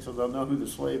interesting. So they'll know who the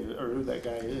slave is, or who that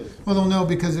guy is. Well, they'll know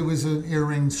because it was an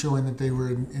earring showing that they were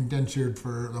indentured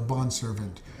for a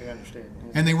bondservant. I understand.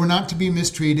 Yeah. And they were not to be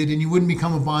mistreated, and you wouldn't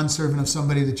become a bondservant of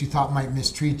somebody that you thought might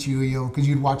mistreat you, because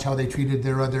you'd watch how they treated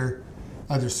their other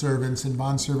servants, and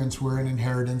bondservants were an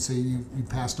inheritance that you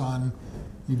passed on.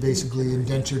 You basically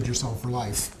indentured yourself for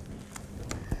life.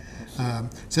 It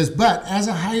says, but as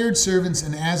a hired servant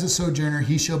and as a sojourner,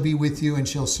 he shall be with you and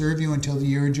shall serve you until the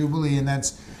year of Jubilee. And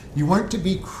you weren't to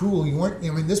be cruel.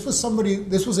 This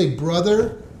was a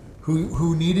brother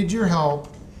who needed your help.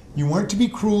 You weren't to be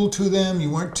cruel to them. You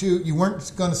weren't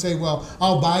going to say, well,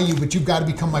 I'll buy you, but you've got to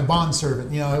become my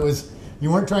bondservant.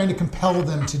 You weren't trying to compel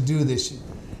them to do this.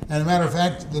 And as a matter of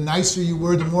fact, the nicer you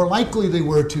were, the more likely they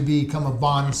were to become a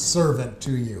bondservant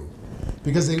to you.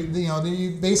 Because they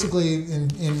basically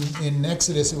in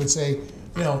Exodus it would say,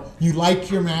 you like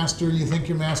your master, you think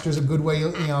your master is a good way,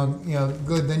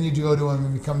 good, then you go to him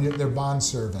and become their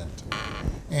bondservant.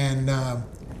 And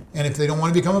if they don't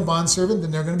want to become a bondservant,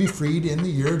 then they're going to be freed in the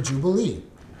year of Jubilee.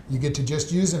 You get to just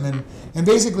use them, and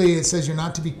basically it says you're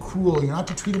not to be cruel, you're not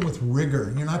to treat them with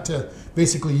rigor, you're not to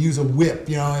basically use a whip.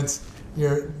 They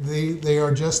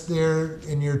are just there,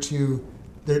 and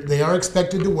they are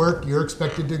expected to work. You're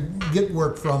expected to get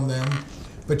work from them,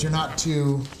 but you're not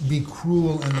to be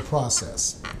cruel in the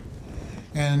process.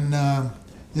 And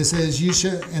It says,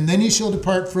 and then he shall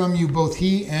depart from you, both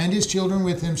he and his children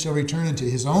with him shall return into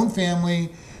his own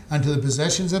family, unto the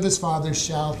possessions of his fathers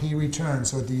shall he return.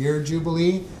 So at the year of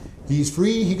Jubilee, he's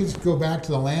free. He can go back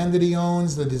to the land that he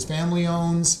owns, that his family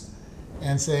owns,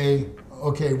 and say,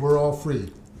 okay, we're all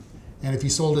free. And if he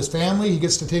sold his family, he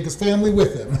gets to take his family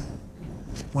with him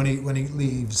when he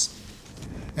leaves.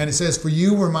 And it says, for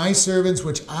you were my servants,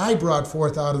 which I brought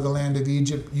forth out of the land of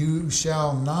Egypt. You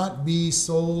shall not be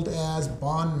sold as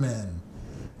bondmen.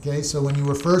 Okay, so when you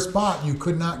were first bought, you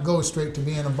could not go straight to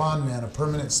being a bondman, a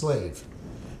permanent slave.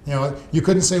 You know, you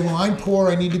couldn't say, well, I'm poor,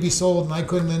 I need to be sold. And I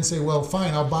couldn't then say, well,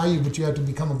 fine, I'll buy you, but you have to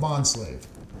become a bond slave.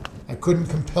 I couldn't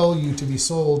compel you to be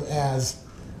sold as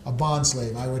a bond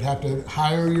slave. I would have to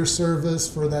hire your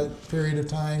service for that period of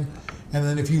time. And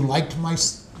then if you liked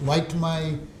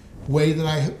my way that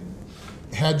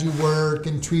I had you work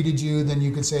and treated you, then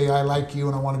you could say, I like you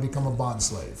and I want to become a bond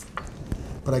slave.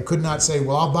 But I could not say,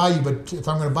 well, I'll buy you, but if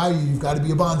I'm going to buy you, you've got to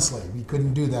be a bond slave. You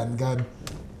couldn't do that. And God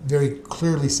very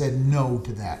clearly said no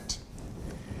to that.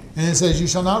 And it says, you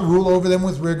shall not rule over them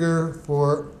with rigor,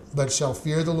 but shall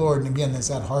fear the Lord. And again, that's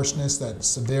that harshness, that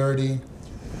severity.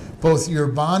 Both your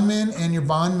bondmen and your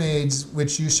bondmaids,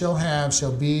 which you shall have,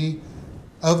 shall be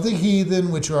of the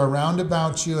heathen which are around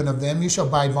about you, and of them you shall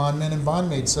buy bondmen and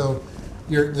bondmaids. So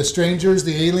the strangers,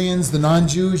 the aliens, the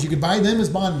non-Jews, you could buy them as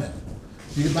bondmen.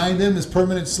 You could buy them as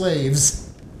permanent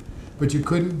slaves, but you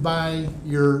couldn't buy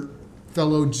your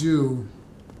fellow Jew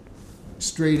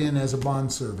straight in as a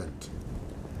bondservant.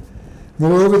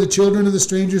 Moreover, the children of the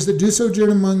strangers that do sojourn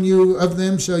among you, of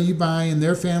them shall you buy, and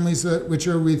their families which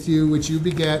are with you, which you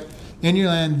beget in your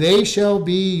land, they shall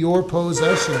be your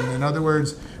possession. In other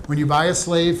words, when you buy a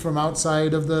slave from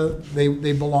outside of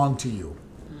they belong to you.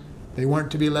 They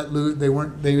weren't to be let loose.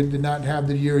 They did not have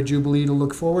the year of Jubilee to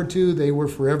look forward to. They were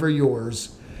forever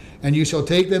yours. And you shall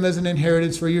take them as an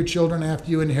inheritance for your children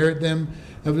after you inherit them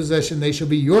of possession. They shall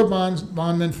be your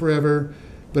bondmen forever.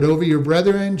 But over your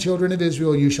brethren, children of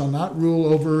Israel, you shall not rule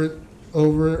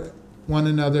over one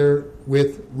another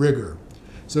with rigor.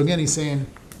 So again, he's saying,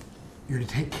 you're to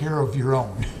take care of your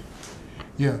own.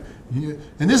 Yeah.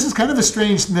 And this is kind of a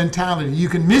strange mentality. You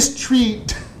can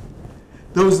mistreat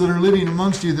those that are living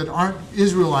amongst you that aren't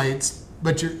Israelites,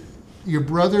 but your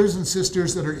brothers and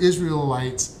sisters that are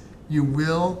Israelites, you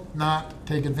will not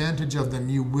take advantage of them.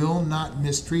 You will not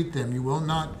mistreat them. You will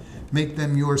not make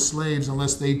them your slaves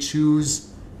unless they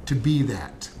choose to be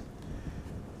that.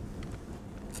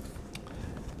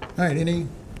 All right, any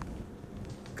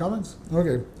comments?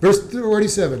 Okay, verse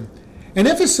 47. And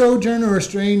if a sojourner or a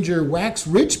stranger wax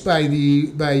rich by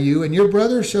you, and your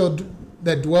brother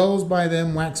that dwells by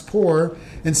them wax poor,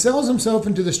 and sells himself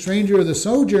into the stranger or the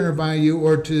sojourner by you,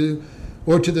 or to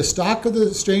the stock of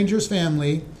the stranger's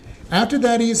family, after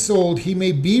that he is sold, he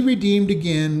may be redeemed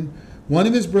again. One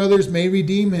of his brothers may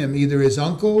redeem him, either his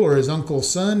uncle or his uncle's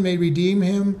son may redeem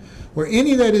him, or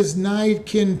any that is nigh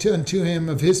kin unto him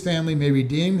of his family may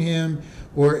redeem him,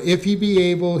 or if he be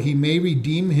able, he may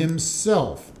redeem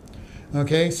himself.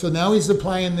 Okay, so now he's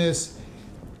applying this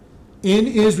in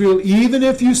Israel. Even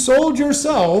if you sold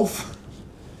yourself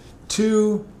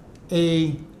to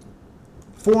a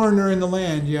foreigner in the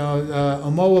land,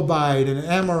 a Moabite, an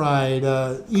Amorite,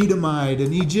 Edomite,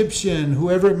 an Egyptian,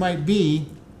 whoever it might be,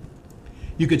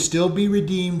 you could still be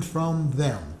redeemed from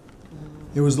them.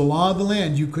 It was the law of the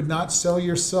land. You could not sell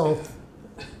yourself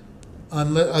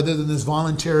other than this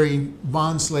voluntary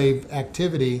bond slave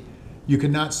activity. You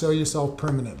could not sell yourself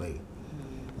permanently.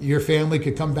 Your family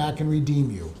could come back and redeem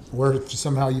you. Or if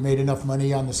somehow you made enough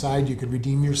money on the side, you could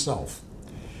redeem yourself.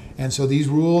 And so these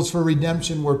rules for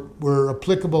redemption were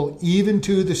applicable even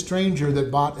to the stranger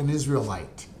that bought an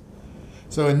Israelite.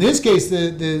 So in this case,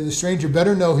 the stranger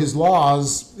better know his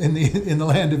laws in the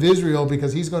land of Israel,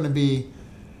 because he's going to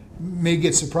may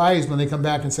get surprised when they come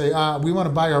back and say, we want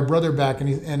to buy our brother back.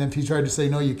 And if he tried to say,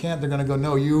 no, you can't, they're going to go,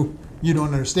 no, you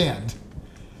don't understand.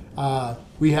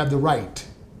 We have the right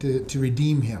to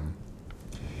redeem him.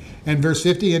 And verse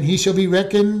 50, and he shall be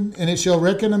reckoned, and it shall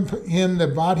reckon him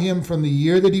that bought him from the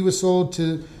year that he was sold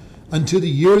unto the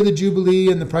year of the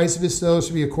Jubilee, and the price of his soul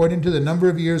shall be according to the number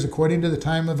of years, according to the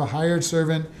time of a hired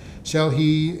servant, shall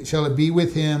it be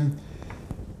with him.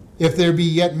 If there be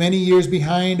yet many years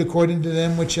behind, according to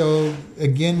them which shall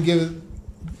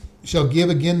give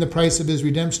again the price of his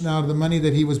redemption out of the money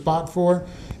that he was bought for.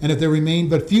 And if there remain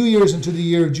but few years unto the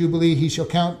year of Jubilee, he shall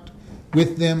count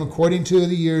with them according to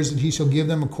the years, and he shall give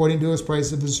them according to his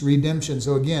price of his redemption.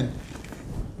 So again,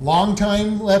 long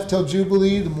time left till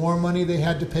Jubilee, the more money they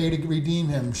had to pay to redeem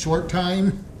him. Short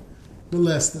time, the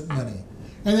less the money.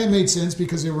 And that made sense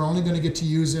because they were only going to get to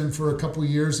use him for a couple of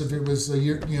years. If it was a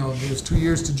year, if it was 2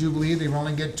 years to Jubilee, they were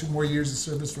only get 2 more years of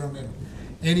service from him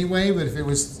anyway. But if it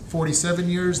was 47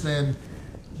 years, then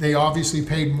they obviously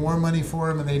paid more money for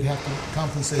him, and they'd have to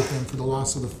compensate them for the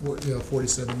loss of the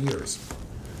 47 years.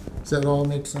 Does that all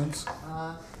make sense?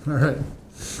 All right.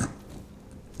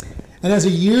 And as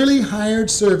a yearly hired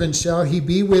servant shall he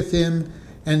be with him,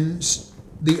 and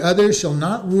the other shall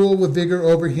not rule with vigor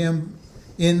over him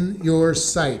in your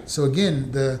sight. So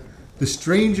again, the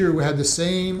stranger had the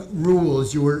same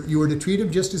rules. You were to treat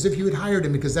him just as if you had hired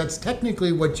him, because that's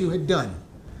technically what you had done.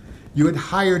 You had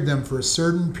hired them for a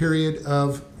certain period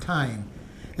of time.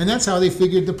 And that's how they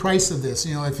figured the price of this.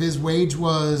 If his wage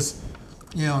was,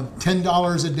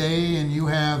 $10 a day, and you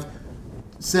have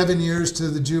 7 years to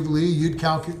the Jubilee, you'd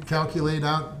calculate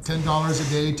out $10 a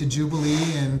day to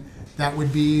Jubilee, and that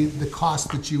would be the cost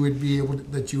that you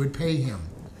would pay him.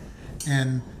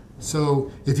 And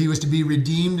so if he was to be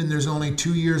redeemed and there's only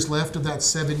 2 years left of that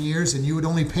 7 years, and you would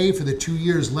only pay for the 2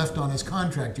 years left on his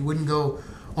contract. You wouldn't go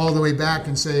all the way back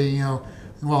and say,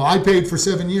 well, I paid for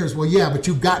 7 years. Well, yeah, but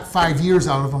you got 5 years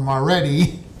out of him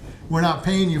already. We're not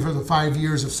paying you for the 5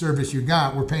 years of service you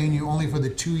got. We're paying you only for the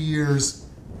 2 years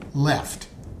left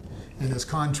in his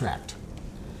contract.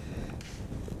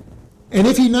 And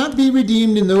if he not be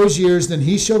redeemed in those years, then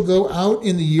he shall go out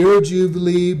in the year of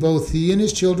Jubilee, both he and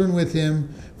his children with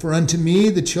him. For unto me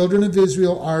the children of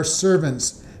Israel are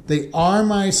servants. They are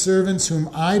my servants whom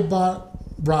I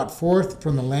brought forth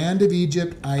from the land of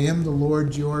Egypt. I am the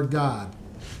Lord your God.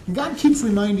 And God keeps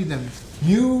reminding them,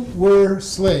 you were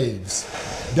slaves.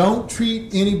 Don't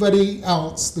treat anybody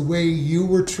else the way you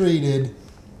were treated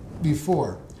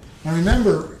before. Now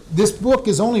remember, this book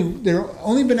they've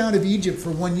only been out of Egypt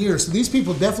for 1 year, so these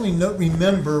people definitely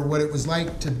remember what it was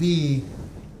like to be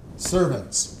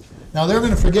servants. Now they're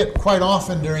going to forget quite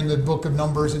often during the book of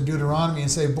Numbers and Deuteronomy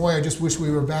and say, boy, I just wish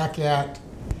we were back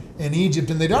in Egypt.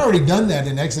 And they'd already done that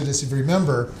in Exodus, if you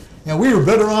remember. We were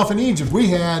better off in Egypt. We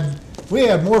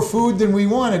had more food than we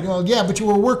wanted. Well, yeah, but you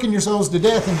were working yourselves to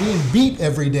death and being beat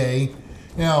every day.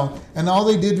 And all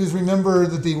they did was remember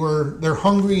that they're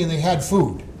hungry and they had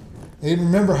food. They didn't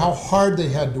remember how hard they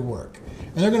had to work.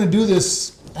 And they're going to do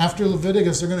this after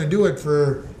Leviticus. They're going to do it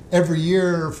for every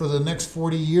year for the next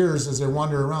 40 years as they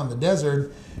wander around the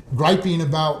desert, griping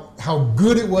about how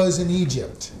good it was in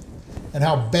Egypt and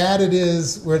how bad it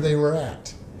is where they were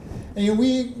at. And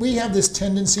we have this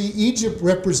tendency. Egypt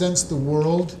represents the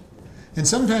world. And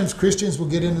sometimes Christians will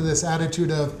get into this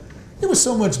attitude of, it was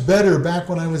so much better back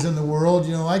when I was in the world.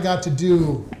 I got to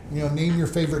do, name your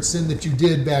favorite sin that you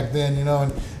did back then,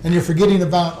 and you're forgetting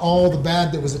about all the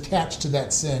bad that was attached to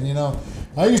that sin.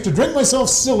 I used to drink myself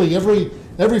silly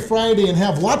every Friday and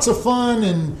have lots of fun,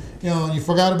 and you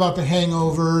forgot about the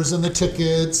hangovers and the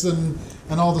tickets and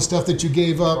all the stuff that you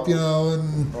gave up,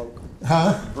 and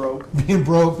being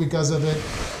broke because of it,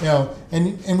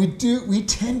 and we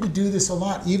tend to do this a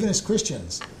lot, even as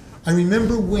Christians. I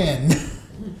remember when.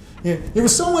 It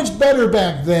was so much better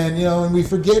back then, and we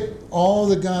forget all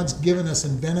that God's given us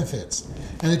in benefits.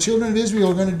 And the children of Israel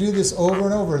are going to do this over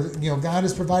and over. God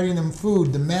is providing them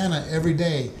food, the manna, every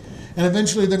day. And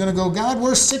eventually they're going to go, God,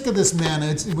 we're sick of this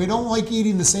manna. We don't like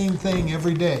eating the same thing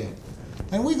every day.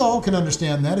 And we all can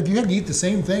understand that. If you had to eat the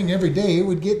same thing every day,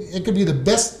 it could be the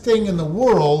best thing in the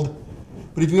world.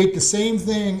 But if you ate the same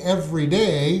thing every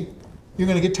day, you're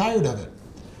going to get tired of it.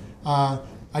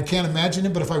 I can't imagine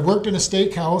it, but if I worked in a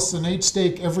steakhouse and ate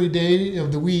steak every day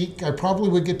of the week, I probably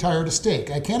would get tired of steak.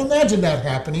 I can't imagine that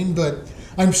happening, but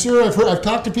I'm sure I've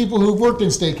talked to people who've worked in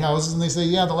steakhouses, and they say,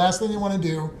 yeah, the last thing they want to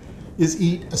do is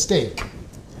eat a steak.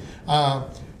 I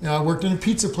worked in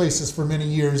pizza places for many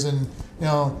years, and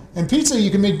pizza,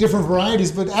 you can make different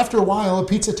varieties, but after a while, a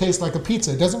pizza tastes like a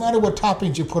pizza. It doesn't matter what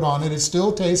toppings you put on it; it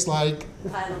still tastes like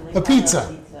a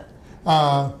pizza.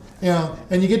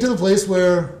 And you get to the place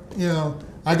where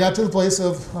I got to the place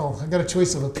of, I got a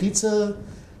choice of a pizza.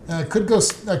 I could go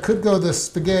the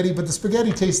spaghetti, but the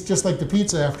spaghetti tastes just like the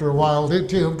pizza after a while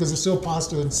too, because it's still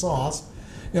pasta and sauce.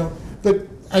 But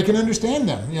I can understand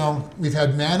them. We've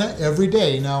had manna every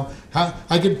day. Now,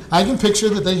 I can picture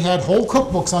that they had whole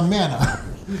cookbooks on manna,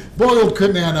 boiled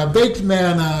manna, baked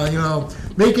manna.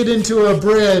 Make it into a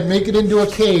bread, make it into a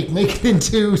cake, make it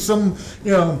into some,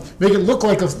 make it look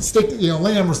like a steak,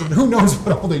 lamb or something. Who knows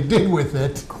what all they did with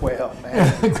it? Quail,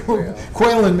 man.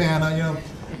 Quail and manna,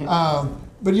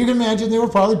 But you can imagine there were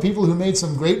probably people who made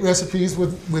some great recipes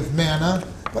with manna.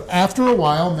 But after a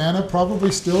while, manna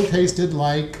probably still tasted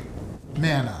like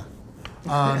manna.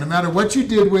 No matter what you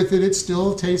did with it, it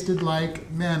still tasted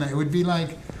like manna. It would be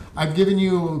like, I've given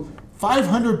you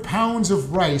 500 pounds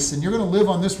of rice, and you're going to live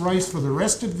on this rice for the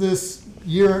rest of this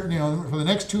year, for the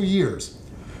next 2 years.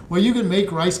 Well, you can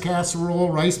make rice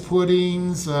casserole, rice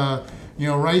puddings,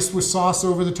 rice with sauce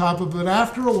over the top of it.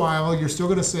 After a while, you're still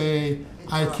going to say,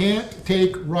 I can't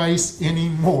take rice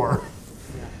anymore.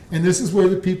 And this is where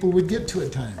the people would get to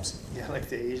at times. Yeah, like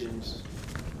the Asians.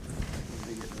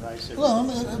 They get rice every Well,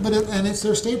 day. and it's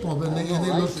their staple, but they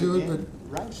look to it.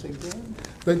 Rice again.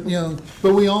 But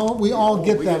we all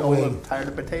get that way. Get tired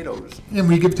of potatoes. And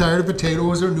we get tired of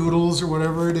potatoes or noodles or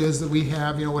whatever it is that we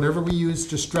have. Whatever we use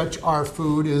to stretch our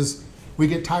food is we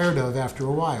get tired of after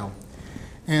a while.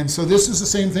 And so this is the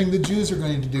same thing the Jews are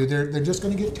going to do. They're just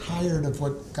going to get tired of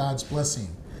what God's blessing.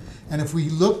 And if we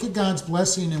look at God's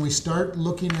blessing and we start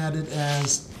looking at it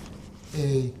as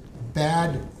a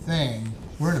bad thing,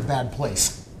 we're in a bad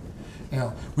place.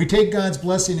 We take God's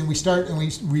blessing and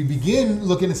we begin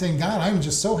looking and saying, God, I'm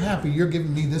just so happy you're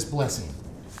giving me this blessing.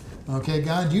 Okay,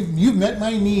 God, you've met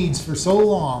my needs for so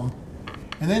long.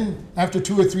 And then after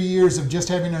 2 or 3 years of just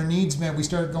having our needs met, we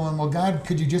start going, well, God,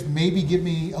 could you just maybe give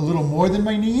me a little more than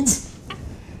my needs?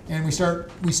 And we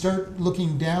start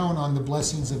looking down on the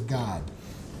blessings of God.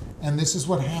 And this is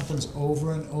what happens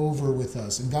over and over with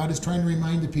us. And God is trying to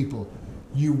remind the people,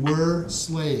 you were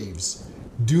slaves.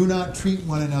 Do not treat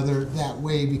one another that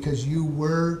way because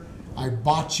I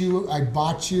bought you, I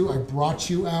brought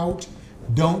you out.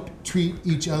 Don't treat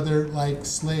each other like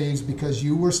slaves because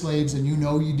you were slaves and you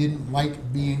didn't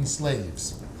like being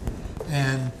slaves.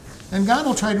 And God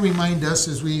will try to remind us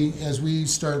as we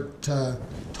start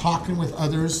talking with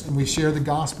others and we share the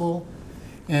gospel.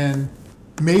 And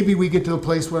maybe we get to a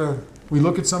place where we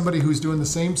look at somebody who's doing the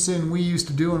same sin we used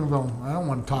to do and we go, I don't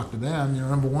want to talk to them.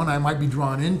 Number one, I might be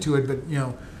drawn into it, but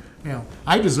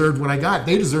I deserved what I got.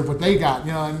 They deserve what they got.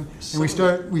 And we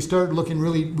start looking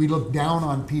we look down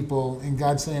on people, and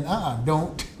God's saying,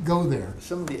 don't go there.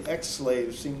 Some of the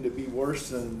ex-slaves seem to be worse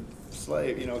than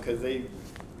slave, because they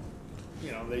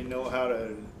know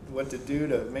what to do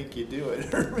to make you do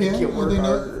it or make you work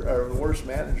harder. Our worst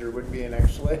manager would be an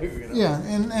ex-slave. Yeah,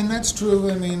 and that's true.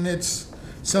 I mean, it's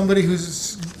somebody who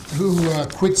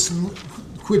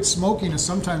quits smoking is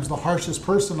sometimes the harshest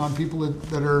person on people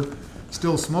that are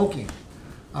still smoking.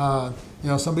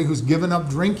 Somebody who's given up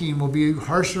drinking will be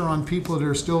harsher on people that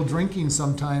are still drinking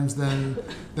sometimes than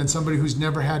somebody who's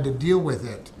never had to deal with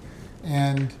it.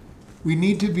 And we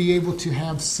need to be able to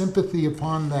have sympathy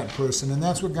upon that person. And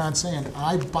that's what God's saying.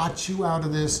 I bought you out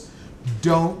of this.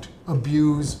 Don't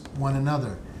abuse one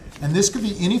another. And this could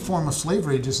be any form of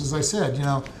slavery, just as I said,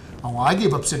 I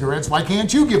gave up cigarettes. Why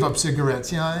can't you give up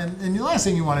cigarettes? And the last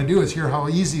thing you want to do is hear how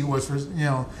easy it was for,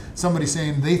 somebody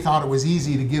saying they thought it was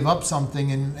easy to give up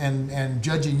something and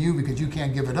judging you because you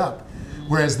can't give it up.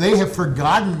 Whereas they have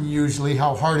forgotten usually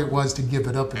how hard it was to give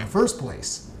it up in the first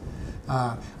place.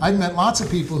 I've met lots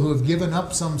of people who have given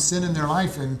up some sin in their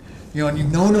life and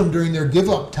you've known them during their give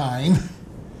up time.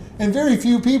 And very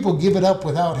few people give it up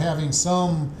without having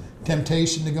some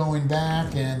temptation to going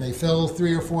back, and they fell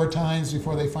 3 or 4 times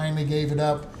before they finally gave it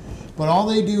up. But all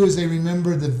they do is they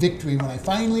remember the victory. When I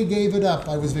finally gave it up,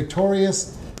 I was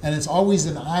victorious, and it's always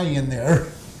an I in there.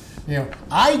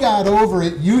 I got over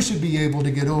it, you should be able to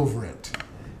get over it.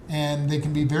 And they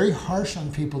can be very harsh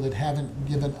on people that haven't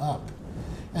given up.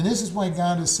 And this is why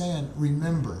God is saying,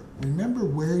 remember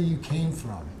where you came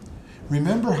from.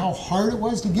 Remember how hard it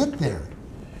was to get there.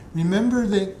 Remember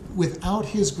that without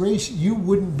His grace, you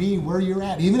wouldn't be where you're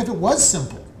at, even if it was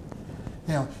simple.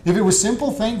 If it was simple,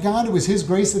 thank God it was His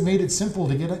grace that made it simple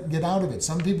to get out of it.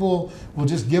 Some people will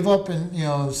just give up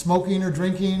and smoking or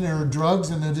drinking or drugs,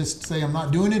 and they'll just say, I'm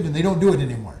not doing it, and they don't do it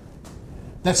anymore.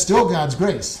 That's still God's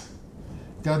grace.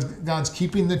 God's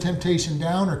keeping the temptation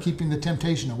down or keeping the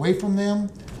temptation away from them.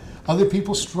 Other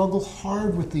people struggle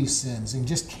hard with these sins and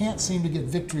just can't seem to get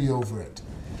victory over it.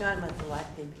 God must have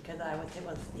liked me because it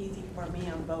was easy for me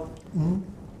on both. Mm-hmm.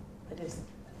 I just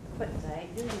couldn't say I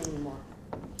ain't doing it anymore.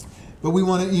 But we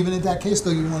want to, even in that case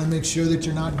though, you want to make sure that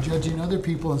you're not judging other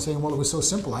people and saying, well, it was so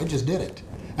simple, I just did it.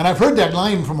 And I've heard that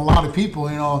line from a lot of people,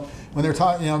 when they're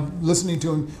talking, listening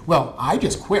to them, well, I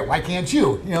just quit, why can't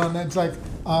you? And it's like,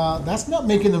 that's not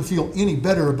making them feel any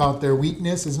better about their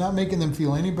weakness. It's not making them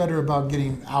feel any better about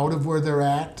getting out of where they're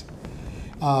at.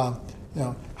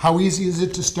 How easy is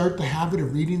it to start the habit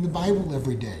of reading the Bible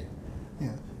every day?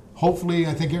 Hopefully,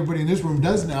 I think everybody in this room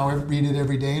does now read it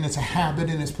every day, and it's a habit,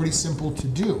 and it's pretty simple to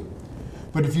do.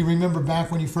 But if you remember back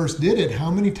when you first did it,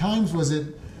 how many times was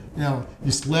it,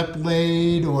 you slept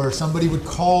late, or somebody would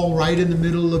call right in the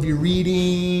middle of your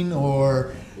reading,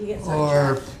 or You get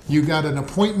or sidetracked. you got an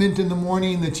appointment in the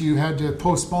morning that you had to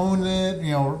postpone it.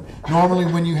 Normally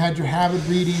when you had your habit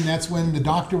reading, that's when the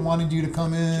doctor wanted you to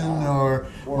come in,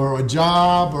 or a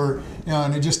job, or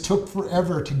and it just took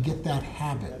forever to get that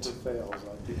habit. Never fails.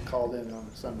 I'll be called in on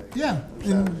Sunday. Yeah, or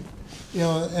Saturday.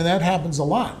 and that happens a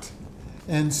lot.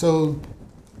 And so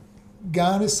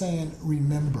God is saying,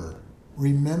 remember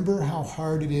how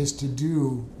hard it is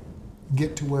to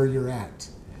get to where you're at.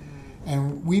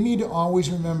 And we need to always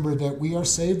remember that we are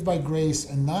saved by grace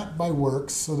and not by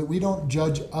works, so that we don't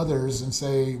judge others and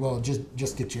say, well, just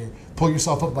pull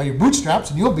yourself up by your bootstraps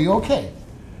and you'll be okay.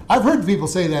 I've heard people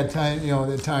say that at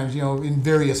times, in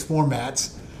various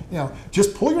formats.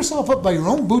 Just pull yourself up by your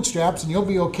own bootstraps and you'll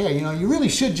be okay. You really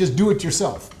should just do it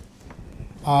yourself.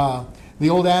 The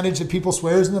old adage that people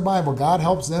swears in the Bible, God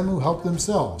helps them who help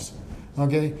themselves.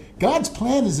 Okay? God's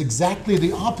plan is exactly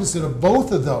the opposite of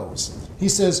both of those. He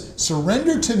says,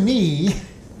 surrender to me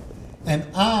and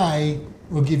I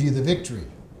will give you the victory.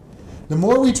 The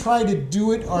more we try to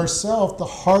do it ourselves, the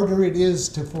harder it is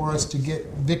for us to get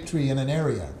victory in an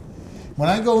area. When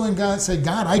I go and God say,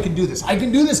 God, I can do this. I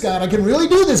can do this, God. I can really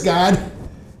do this, God.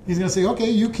 He's going to say,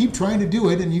 okay, you keep trying to do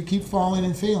it and you keep falling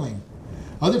and failing.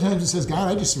 Other times it says,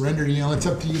 God, I just surrender. It's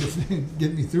up to you to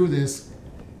get me through this.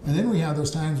 And then we have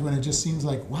those times when it just seems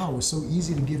like, wow, it was so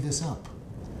easy to give this up.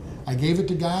 I gave it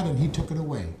to God and he took it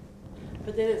away.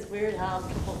 But then it's weird how a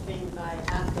couple things I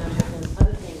have done, but then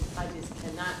other things I just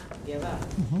cannot give up.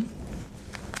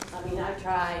 Mm-hmm. I mean, I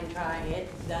try and try,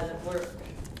 it doesn't work.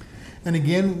 And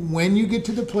again, when you get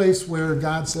to the place where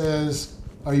God says,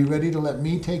 are you ready to let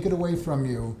me take it away from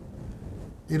you?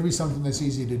 It'll be something that's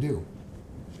easy to do.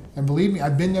 And believe me,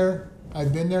 I've been there.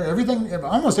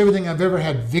 Almost everything I've ever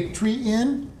had victory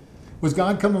in was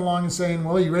God coming along and saying,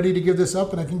 well, are you ready to give this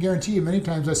up? And I can guarantee you many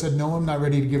times I said, no, I'm not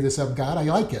ready to give this up, God. I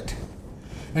like it.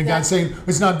 And God's saying,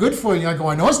 it's not good for you. I go,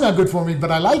 I know it's not good for me, but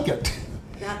I like it.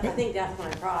 Now, I think that's my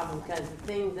problem, because the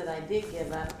things that I did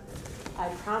give up, I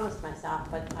promised myself,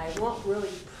 but I won't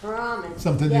really promise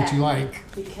Something yet, that you like.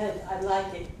 because I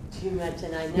like it too much,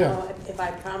 and I know Yeah. if I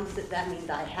promise it, that means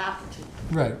I have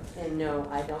to. Right. And no,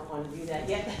 I don't want to do that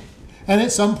yet. And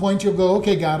at some point you'll go,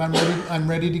 okay, God, I'm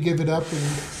ready to give it up. And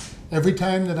every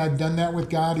time that I've done that with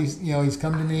God, he's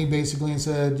come to me basically and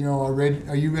said,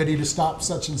 are you ready to stop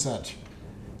such and such?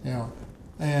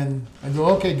 And I go,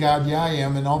 okay, God, yeah, I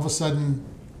am. And all of a sudden,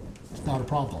 it's not a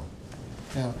problem.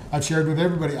 I've shared with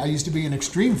everybody, I used to be an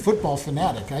extreme football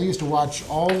fanatic. I used to watch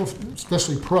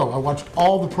especially pro, I watched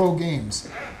all the pro games.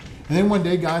 And then one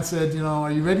day God said,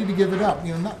 are you ready to give it up?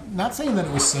 Not saying that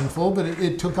it was sinful, but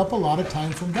it took up a lot of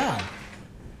time from God.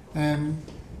 And,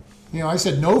 I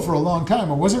said no for a long time.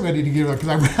 I wasn't ready to give it up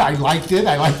because I liked it.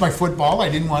 I liked my football. I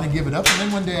didn't want to give it up. And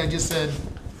then one day I just said,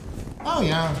 oh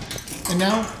yeah. And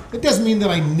now, it doesn't mean that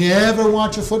I never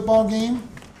watch a football game,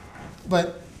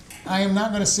 but I am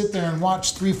not going to sit there and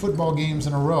watch 3 football games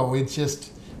in a row. It's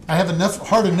just, I have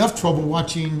hard enough trouble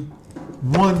watching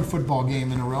one football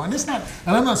game in a row. And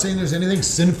I'm not saying there's anything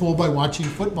sinful by watching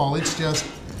football. It's just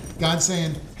God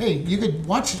saying, hey, you could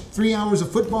watch 3 hours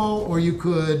of football, or you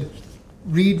could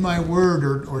read my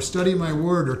word or study my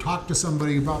word or talk to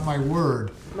somebody about my word.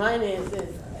 Mine is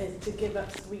to give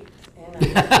up sweets, and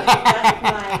that's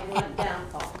my one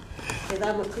downfall, because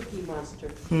I'm a cookie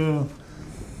monster. Yeah.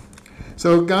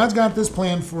 So God's got this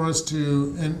plan for us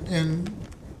to, and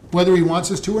whether he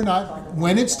wants us to or not,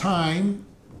 when it's time,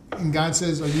 and God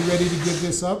says, are you ready to give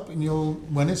this up? And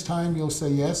when it's time, you'll say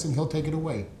yes, and he'll take it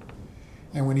away.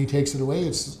 And when he takes it away, it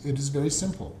is very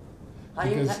simple. I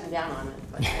ain't cutting down on it,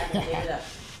 but I haven't gave it up.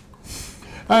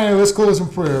 All right, let's close in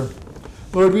prayer.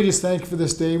 Lord, we just thank you for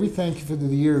this day. We thank you for the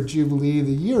year of Jubilee,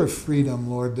 the year of freedom,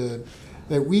 Lord,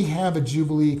 that we have a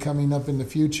Jubilee coming up in the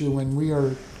future when we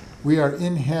are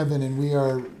in heaven and we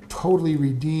are totally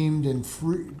redeemed and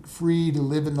free to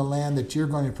live in the land that you're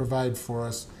going to provide for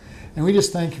us. And we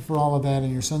just thank you for all of that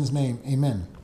in your Son's name. Amen.